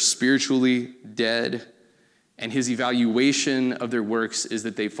that they are spiritually dead, and his evaluation of their works is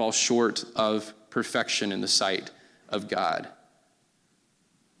that they fall short of perfection in the sight of God.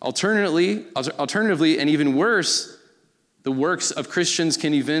 Alternatively, and even worse, the works of Christians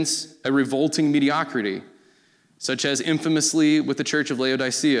can evince a revolting mediocrity, such as infamously with the church of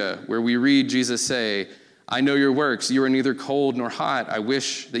Laodicea, where we read Jesus say, I know your works, you are neither cold nor hot. I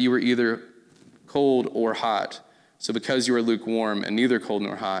wish that you were either cold or hot. So because you are lukewarm and neither cold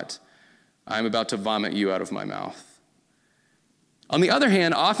nor hot, I am about to vomit you out of my mouth. On the other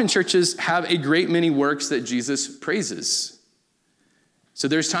hand, often churches have a great many works that Jesus praises. So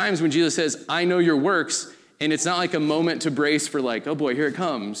there's times when Jesus says, I know your works, and it's not like a moment to brace for like, oh boy, here it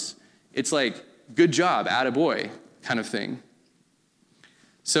comes. It's like, good job, attaboy, kind of thing.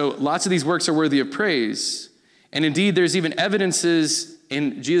 So lots of these works are worthy of praise. And indeed, there's even evidences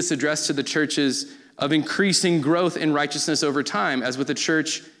in Jesus' address to the churches of increasing growth in righteousness over time, as with the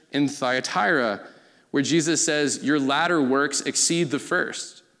church in Thyatira, where Jesus says, your latter works exceed the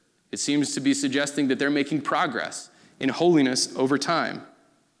first. It seems to be suggesting that they're making progress in holiness over time.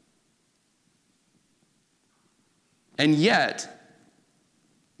 And yet,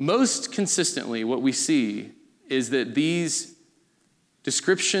 most consistently, what we see is that these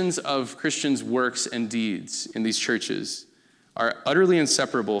descriptions of Christians' works and deeds in these churches are utterly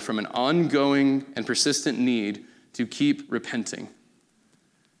inseparable from an ongoing and persistent need to keep repenting.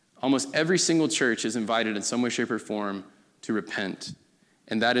 Almost every single church is invited in some way, shape, or form to repent.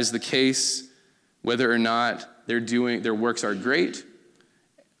 And that is the case whether or not their works are great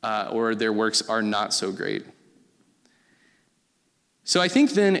or their works are not so great. So I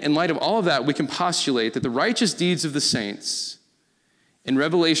think then, in light of all of that, we can postulate that the righteous deeds of the saints in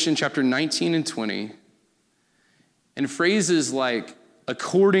Revelation chapter 19 and 20, and phrases like,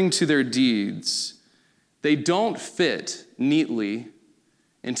 according to their deeds, they don't fit neatly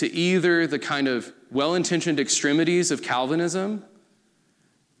into either the kind of well-intentioned extremities of Calvinism,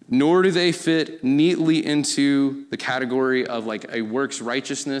 nor do they fit neatly into the category of like a works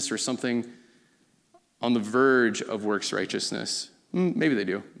righteousness or something on the verge of works righteousness. Maybe they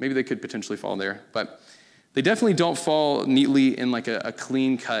do. Maybe they could potentially fall there. But they definitely don't fall neatly in like a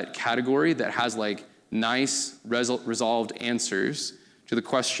clean-cut category that has like nice resolved answers to the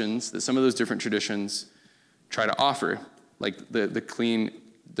questions that some of those different traditions try to offer, like the clean,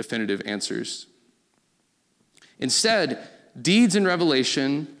 definitive answers. Instead, deeds in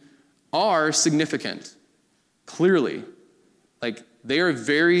Revelation are significant, clearly. Like, they are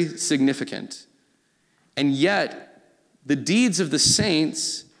very significant. And yet, the deeds of the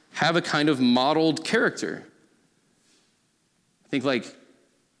saints have a kind of modeled character. I think like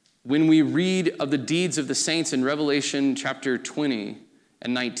when we read of the deeds of the saints in Revelation chapter 20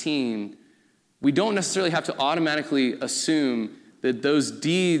 and 19, we don't necessarily have to automatically assume that those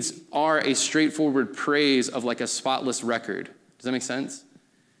deeds are a straightforward praise of like a spotless record. Does that make sense?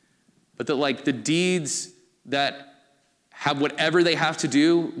 But that like the deeds that have whatever they have to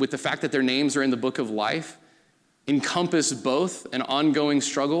do with the fact that their names are in the book of life encompass both an ongoing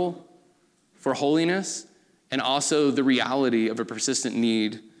struggle for holiness and also the reality of a persistent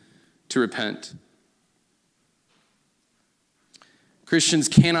need to repent. Christians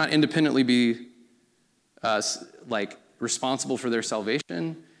cannot independently be responsible for their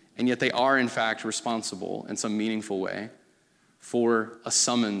salvation, and yet they are in fact responsible in some meaningful way for a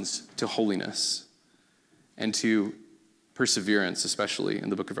summons to holiness and to perseverance, especially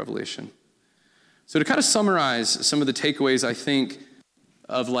in the book of Revelation. So to kind of summarize some of the takeaways, I think,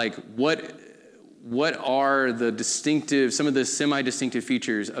 of like what are the distinctive, some of the semi-distinctive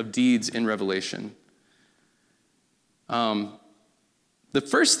features of deeds in Revelation. The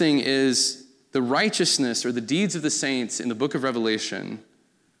first thing is the righteousness or the deeds of the saints in the book of Revelation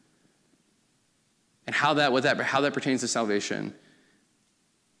and how that pertains to salvation.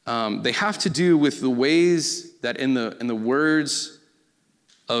 They have to do with the ways that in the words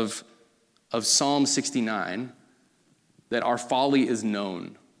of of Psalm 69 that our folly is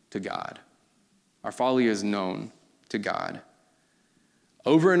known to God. Our folly is known to God.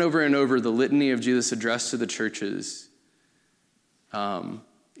 Over and over and over, the litany of Jesus addressed to the churches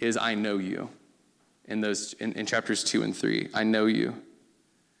is I know you in chapters 2 and 3. I know you.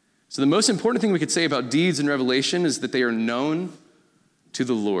 So the most important thing we could say about deeds in Revelation is that they are known to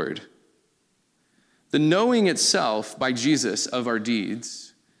the Lord. The knowing itself by Jesus of our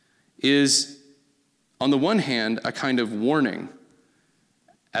deeds is, on the one hand, a kind of warning.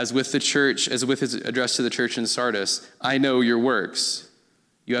 As with the church, as with his address to the church in Sardis, I know your works.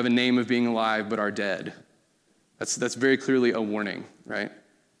 You have a name of being alive but are dead. That's very clearly a warning, right?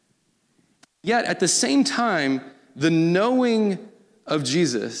 Yet at the same time, the knowing of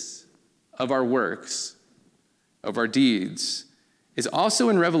Jesus, of our works, of our deeds, is also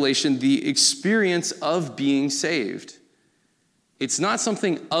in Revelation the experience of being saved. It's not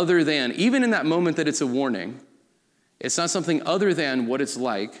something other than, even in that moment that it's a warning, it's not something other than what it's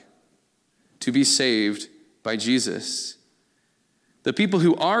like to be saved by Jesus. The people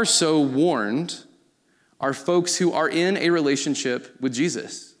who are so warned are folks who are in a relationship with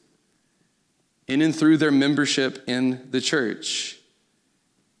Jesus, in and through their membership in the church,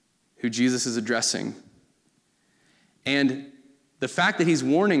 who Jesus is addressing. And the fact that he's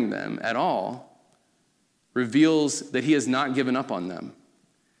warning them at all reveals that he has not given up on them,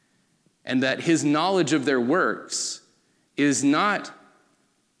 and that his knowledge of their works is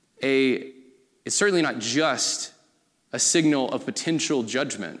certainly not just a signal of potential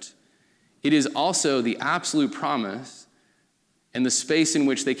judgment. It is also the absolute promise and the space in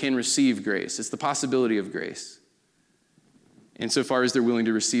which they can receive grace. It's the possibility of grace, insofar as they're willing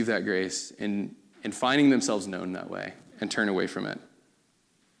to receive that grace and finding themselves known that way and turn away from it.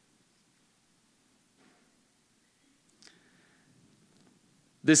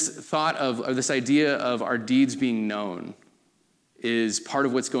 This thought or this idea of our deeds being known is part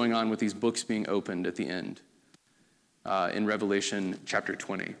of what's going on with these books being opened at the end in Revelation chapter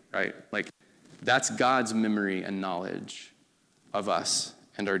 20, right? Like, that's God's memory and knowledge of us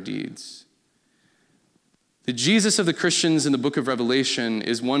and our deeds. The Jesus of the Christians in the book of Revelation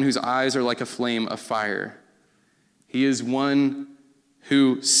is one whose eyes are like a flame of fire. He is one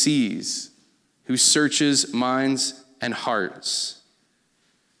who sees, who searches minds and hearts.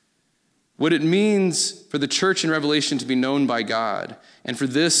 What it means for the church in Revelation to be known by God, and for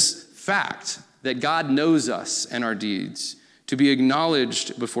this fact that God knows us and our deeds, to be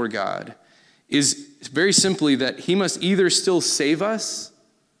acknowledged before God, is very simply that he must either still save us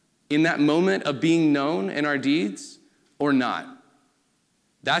in that moment of being known in our deeds or not.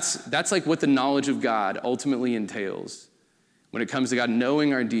 That's like what the knowledge of God ultimately entails. When it comes to God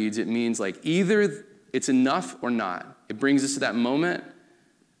knowing our deeds, it means like either it's enough or not. It brings us to that moment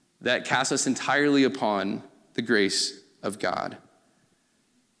that casts us entirely upon the grace of God.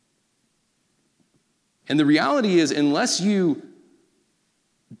 And the reality is, unless you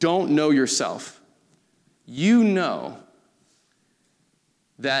don't know yourself, you know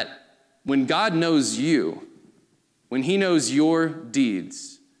that when God knows you, when he knows your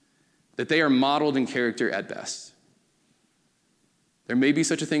deeds, that they are modeled in character at best. There may be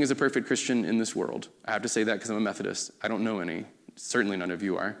such a thing as a perfect Christian in this world. I have to say that because I'm a Methodist. I don't know any. Certainly none of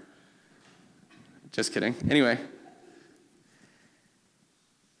you are. Just kidding. Anyway.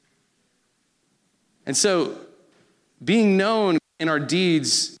 And so, being known in our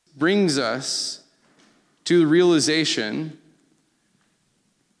deeds brings us to the realization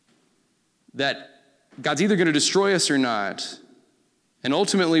that God's either going to destroy us or not. And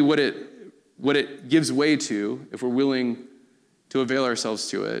ultimately what it gives way to, if we're willing to avail ourselves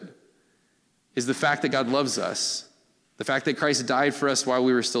to it, is the fact that God loves us. The fact that Christ died for us while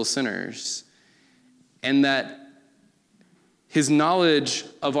we were still sinners. And that his knowledge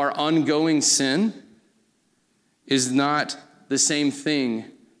of our ongoing sin is not the same thing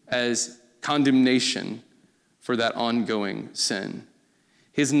as condemnation for that ongoing sin.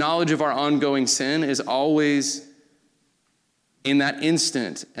 His knowledge of our ongoing sin is always, in that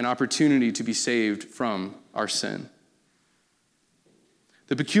instant, an opportunity to be saved from our sin.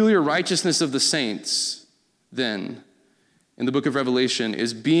 The peculiar righteousness of the saints, then, in the book of Revelation,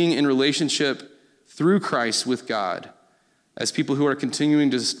 is being in relationship through Christ with God, as people who are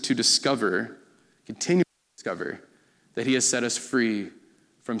continuing to discover that he has set us free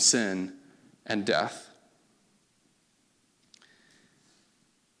from sin and death.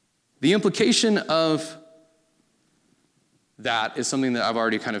 The implication of that is something that I've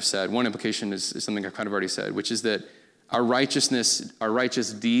already kind of said. One implication is something I've kind of already said, which is that our righteousness, our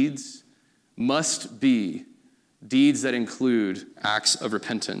righteous deeds must be deeds that include acts of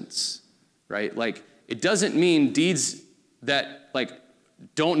repentance, right? Like, it doesn't mean deeds that, like,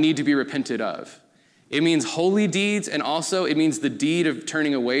 don't need to be repented of. It means holy deeds, and also it means the deed of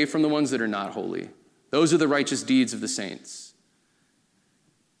turning away from the ones that are not holy. Those are the righteous deeds of the saints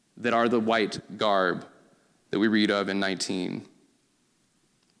that are the white garb that we read of in 19.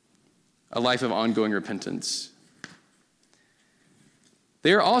 A life of ongoing repentance.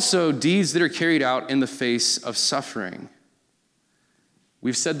 They are also deeds that are carried out in the face of suffering.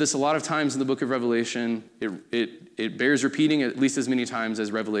 We've said this a lot of times in the book of Revelation. It bears repeating at least as many times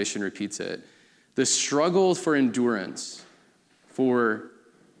as Revelation repeats it. The struggle for endurance, for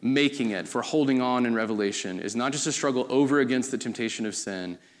making it, for holding on in Revelation, is not just a struggle over against the temptation of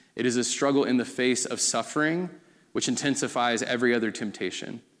sin. It is a struggle in the face of suffering, which intensifies every other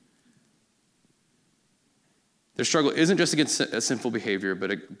temptation. Their struggle isn't just against a sinful behavior,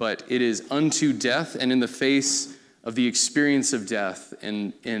 but it is unto death, and in the face of the experience of death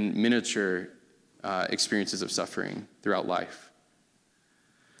in miniature experiences of suffering throughout life.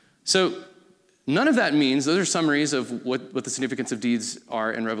 So none of that means, those are summaries of what the significance of deeds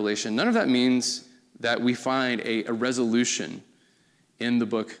are in Revelation. None of that means that we find a resolution in the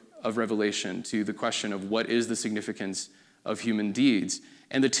book of Revelation to the question of what is the significance of human deeds.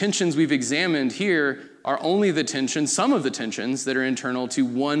 And the tensions we've examined here are only the tensions, some of the tensions that are internal to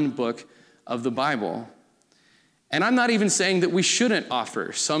one book of the Bible. And I'm not even saying that we shouldn't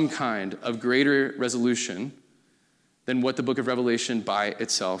offer some kind of greater resolution than what the book of Revelation by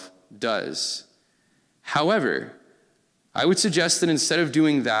itself does. However, I would suggest that instead of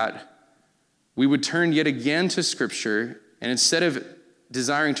doing that, we would turn yet again to Scripture, and instead of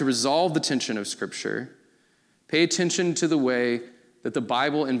desiring to resolve the tension of Scripture, pay attention to the way that the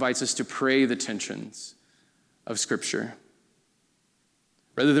Bible invites us to pray the tensions of Scripture.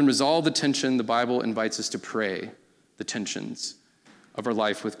 Rather than resolve the tension, the Bible invites us to pray the tensions of our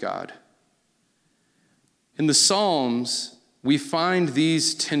life with God. In the Psalms, we find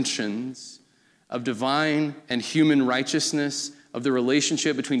these tensions of divine and human righteousness, of the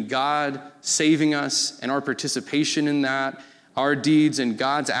relationship between God saving us and our participation in that, our deeds and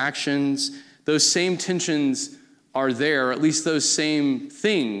God's actions. Those same tensions are there, or at least those same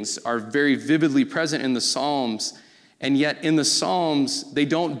things are very vividly present in the Psalms. And yet in the Psalms, they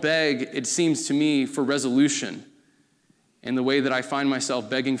don't beg, it seems to me, for resolution in the way that I find myself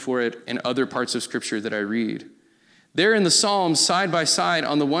begging for it in other parts of Scripture that I read. There in the Psalms, side by side,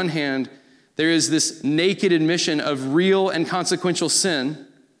 on the one hand, there is this naked admission of real and consequential sin.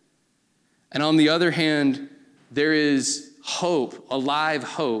 And on the other hand, there is hope, a live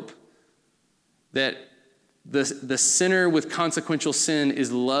hope, that the sinner with consequential sin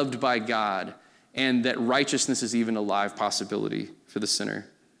is loved by God, and that righteousness is even a live possibility for the sinner.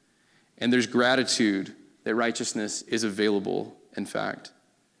 And there's gratitude that righteousness is available, in fact.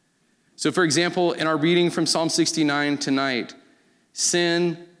 So, for example, in our reading from Psalm 69 tonight,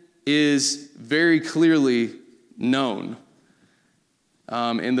 sin is very clearly known.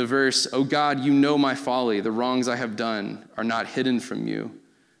 In the verse, "O God, you know my folly. The wrongs I have done are not hidden from you.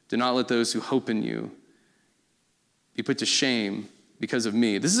 Do not let those who hope in you be put to shame because of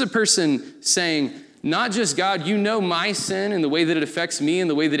me." This is a person saying, not just, God, you know my sin and the way that it affects me and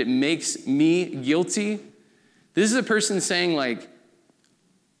the way that it makes me guilty. This is a person saying, like,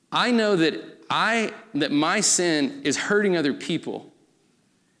 I know that my sin is hurting other people,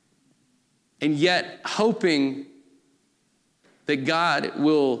 and yet hoping that God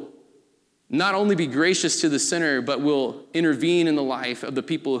will not only be gracious to the sinner, but will intervene in the life of the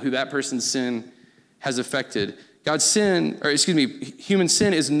people who that person's sin has affected. Human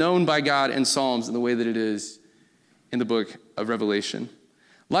sin is known by God in Psalms in the way that it is in the book of Revelation.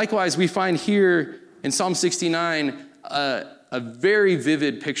 Likewise, we find here in Psalm 69 a very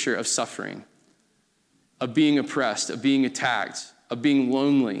vivid picture of suffering, of being oppressed, of being attacked, of being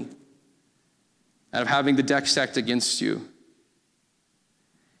lonely, and of having the deck stacked against you.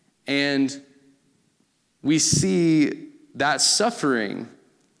 And we see that suffering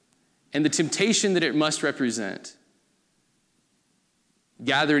and the temptation that it must represent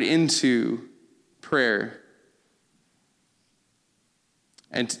gathered into prayer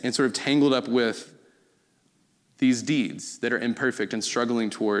and sort of tangled up with these deeds that are imperfect and struggling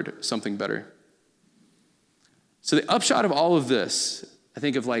toward something better. So the upshot of all of this, I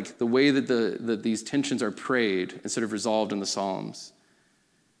think of like the way that these tensions are prayed instead of resolved in the Psalms,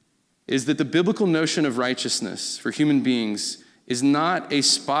 is that the biblical notion of righteousness for human beings is not a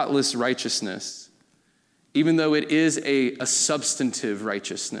spotless righteousness, even though it is a substantive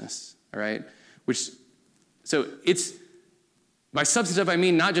righteousness, all right? So it's, by substantive I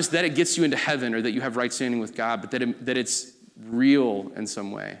mean not just that it gets you into heaven or that you have right standing with God, but that it's real in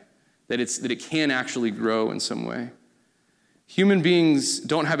some way, that it can actually grow in some way. Human beings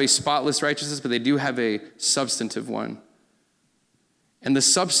don't have a spotless righteousness, but they do have a substantive one. And the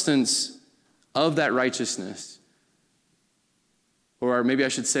substance of that righteousness, or maybe I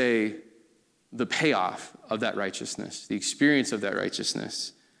should say the payoff of that righteousness, the experience of that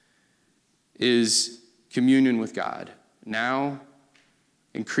righteousness, is communion with God. Now,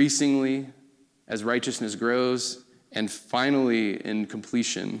 increasingly, as righteousness grows, and finally in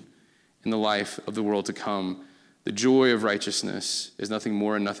completion in the life of the world to come, the joy of righteousness is nothing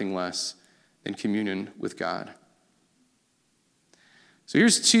more and nothing less than communion with God. So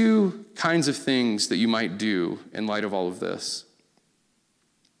here's two kinds of things that you might do in light of all of this.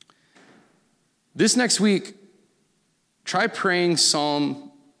 This next week, try praying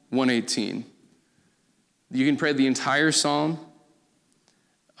Psalm 118. You can pray the entire psalm,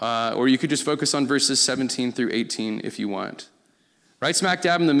 or you could just focus on verses 17 through 18 if you want. Right smack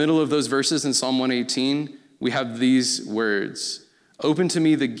dab in the middle of those verses in Psalm 118, we have these words: "Open to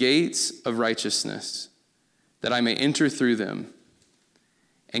me the gates of righteousness, that I may enter through them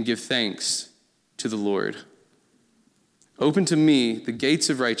and give thanks to the Lord." Open to me the gates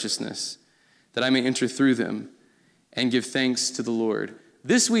of righteousness, that I may enter through them and give thanks to the Lord.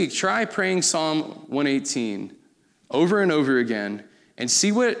 This week, try praying Psalm 118 over and over again and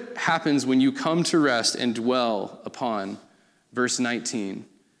see what happens when you come to rest and dwell upon verse 19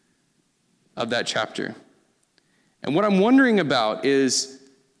 of that chapter. And what I'm wondering about is,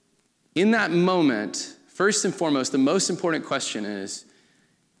 in that moment, first and foremost, the most important question is,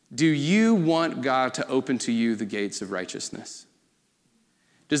 do you want God to open to you the gates of righteousness?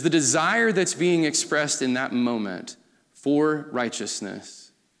 Does the desire that's being expressed in that moment for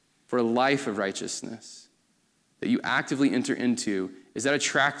righteousness, for a life of righteousness, that you actively enter into, is that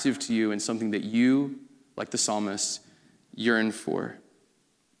attractive to you and something that you, like the psalmist, yearn for?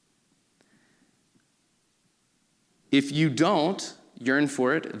 If you don't yearn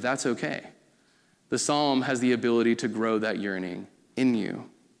for it, that's okay. The psalm has the ability to grow that yearning in you.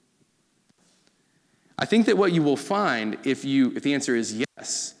 I think that what you will find, if the answer is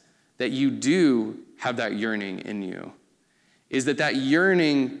yes, that you do have that yearning in you, is that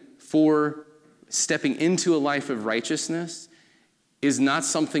yearning for stepping into a life of righteousness is not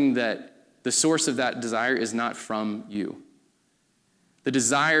something that the source of that desire is not from you. The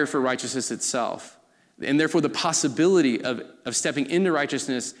desire for righteousness itself, and therefore the possibility of stepping into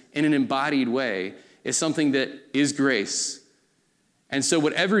righteousness in an embodied way, is something that is grace. And so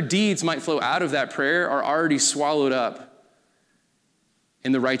whatever deeds might flow out of that prayer are already swallowed up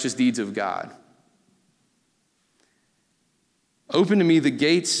in the righteous deeds of God. Open to me the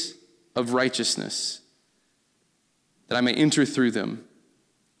gates of righteousness, that I may enter through them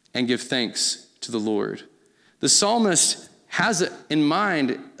and give thanks to the Lord. The psalmist has in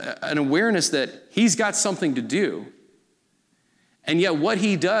mind an awareness that he's got something to do. And yet what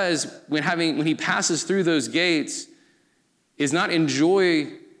he does when he passes through those gates is not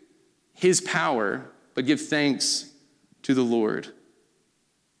enjoy his power, but give thanks to the Lord.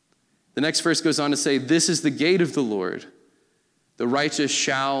 The next verse goes on to say, "This is the gate of the Lord. The righteous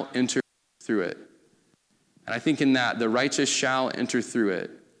shall enter through it." And I think in that, the righteous shall enter through it,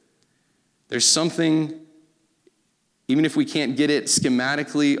 there's something, even if we can't get it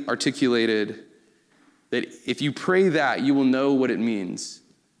schematically articulated, that if you pray that, you will know what it means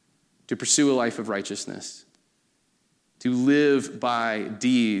to pursue a life of righteousness, to live by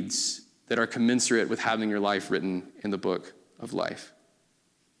deeds that are commensurate with having your life written in the book of life.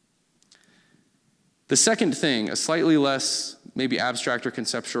 The second thing, a slightly less maybe abstract or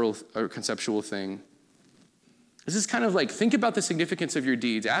conceptual thing, is just kind of like, think about the significance of your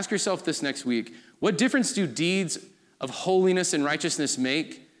deeds. Ask yourself this next week, what difference do deeds of holiness and righteousness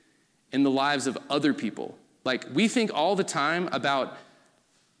make in the lives of other people? Like, we think all the time about,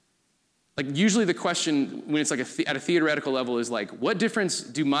 like, usually the question when it's like at a theoretical level is like, what difference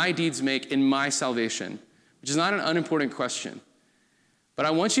do my deeds make in my salvation? Which is not an unimportant question. But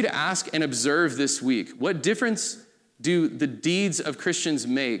I want you to ask and observe this week, what difference do the deeds of Christians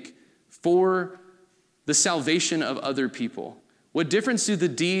make for the salvation of other people? What difference do the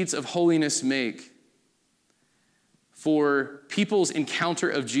deeds of holiness make for people's encounter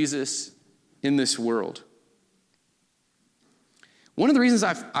of Jesus in this world? One of the reasons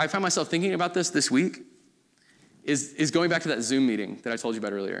I found myself thinking about this week is going back to that Zoom meeting that I told you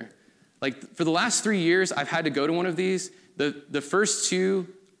about earlier. Like, for the last 3 years, I've had to go to one of these. The first two,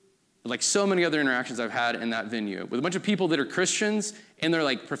 like so many other interactions I've had in that venue, with a bunch of people that are Christians, and they're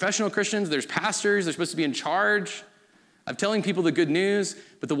like professional Christians. There's pastors, they're supposed to be in charge of telling people the good news.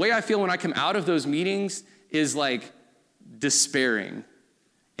 But the way I feel when I come out of those meetings is like despairing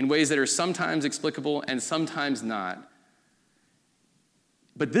in ways that are sometimes explicable and sometimes not.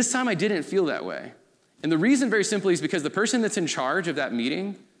 But this time I didn't feel that way. And the reason, very simply, is because the person that's in charge of that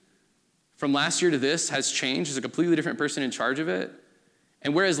meeting from last year to this has changed. Is a completely different person in charge of it.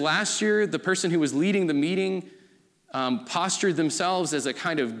 And whereas last year, the person who was leading the meeting postured themselves as a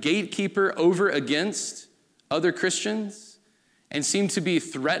kind of gatekeeper over against other Christians and seemed to be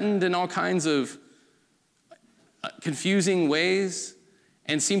threatened in all kinds of confusing ways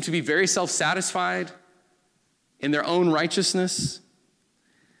and seemed to be very self-satisfied in their own righteousness.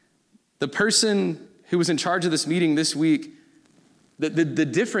 The person who was in charge of this meeting this week, the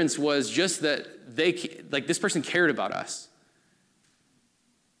difference was just that this person cared about us.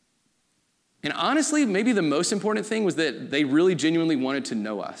 And honestly, maybe the most important thing was that they really genuinely wanted to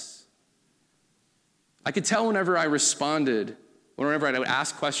know us. I could tell whenever I responded, whenever I would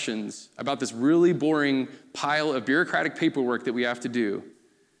ask questions about this really boring pile of bureaucratic paperwork that we have to do,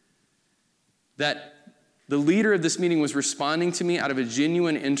 that the leader of this meeting was responding to me out of a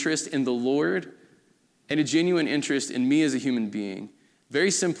genuine interest in the Lord and a genuine interest in me as a human being. Very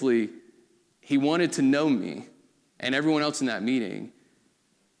simply, he wanted to know me and everyone else in that meeting.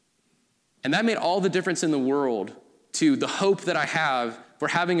 And that made all the difference in the world to the hope that I have for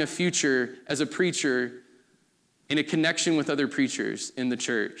having a future as a preacher in a connection with other preachers in the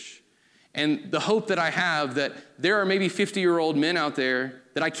church. And the hope that I have that there are maybe 50-year-old men out there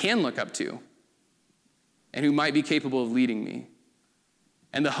that I can look up to and who might be capable of leading me.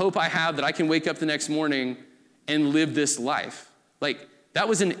 And the hope I have that I can wake up the next morning and live this life. That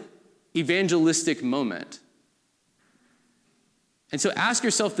was an evangelistic moment. And so ask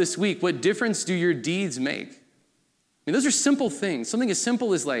yourself this week, what difference do your deeds make? I mean, those are simple things. Something as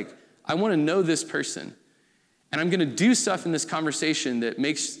simple as I want to know this person. And I'm going to do stuff in this conversation that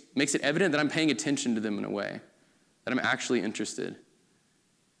makes it evident that I'm paying attention to them in a way, that I'm actually interested.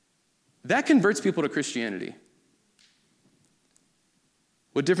 That converts people to Christianity.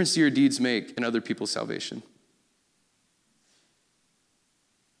 What difference do your deeds make in other people's salvation?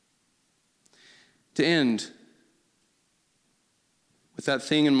 To end, with that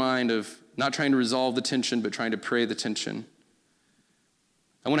thing in mind of not trying to resolve the tension, but trying to pray the tension,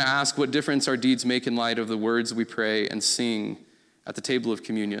 I want to ask what difference our deeds make in light of the words we pray and sing at the table of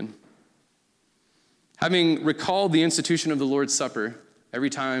communion. Having recalled the institution of the Lord's Supper every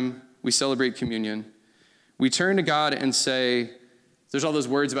time we celebrate communion, we turn to God and say, there's all those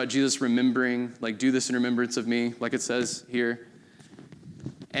words about Jesus remembering, do this in remembrance of me, like it says here.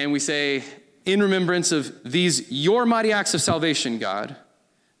 And we say, in remembrance of these, your mighty acts of salvation, God,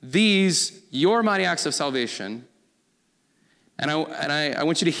 these, your mighty acts of salvation. And I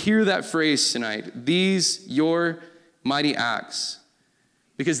want you to hear that phrase tonight, these, your mighty acts.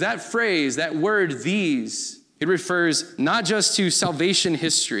 Because that phrase, that word, these, it refers not just to salvation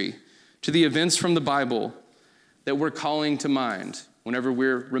history, to the events from the Bible that we're calling to mind whenever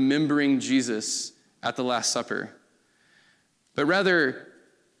we're remembering Jesus at the Last Supper, but rather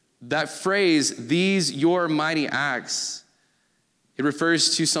that phrase, these your mighty acts, it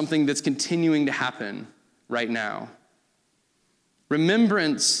refers to something that's continuing to happen right now.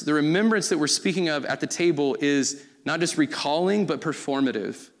 Remembrance, the remembrance that we're speaking of at the table is not just recalling, but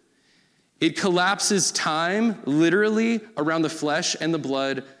performative. It collapses time, literally, around the flesh and the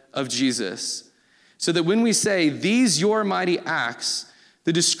blood of Jesus. So that when we say, these your mighty acts,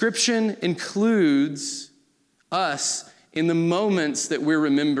 the description includes us in the moments that we're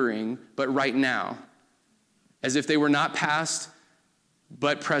remembering, but right now, as if they were not past,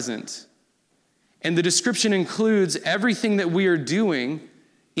 but present. And the description includes everything that we are doing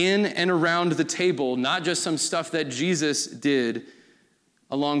in and around the table, not just some stuff that Jesus did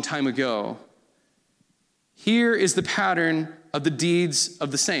a long time ago. Here is the pattern of the deeds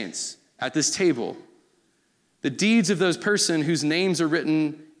of the saints at this table. The deeds of those persons whose names are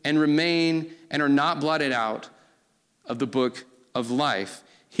written and remain and are not blotted out of the book of life.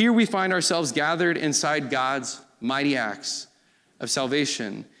 Here we find ourselves gathered inside God's mighty acts of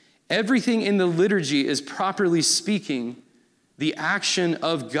salvation. Everything in the liturgy is, properly speaking, the action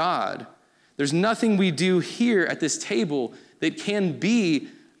of God. There's nothing we do here at this table that can be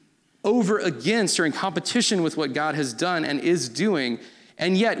over against or in competition with what God has done and is doing.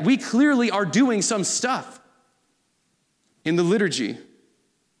 And yet we clearly are doing some stuff in the liturgy.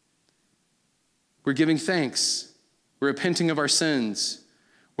 We're giving thanks. We're repenting of our sins.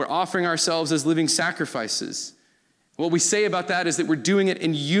 We're offering ourselves as living sacrifices. What we say about that is that we're doing it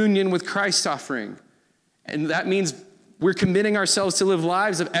in union with Christ's offering. And that means we're committing ourselves to live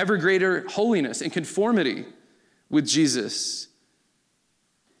lives of ever greater holiness and conformity with Jesus.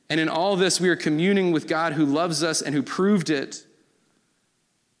 And in all this, we are communing with God who loves us and who proved it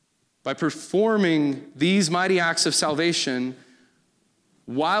by performing these mighty acts of salvation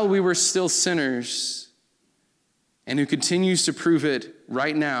while we were still sinners, and who continues to prove it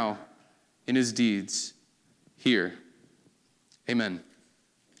right now in his deeds here. Amen.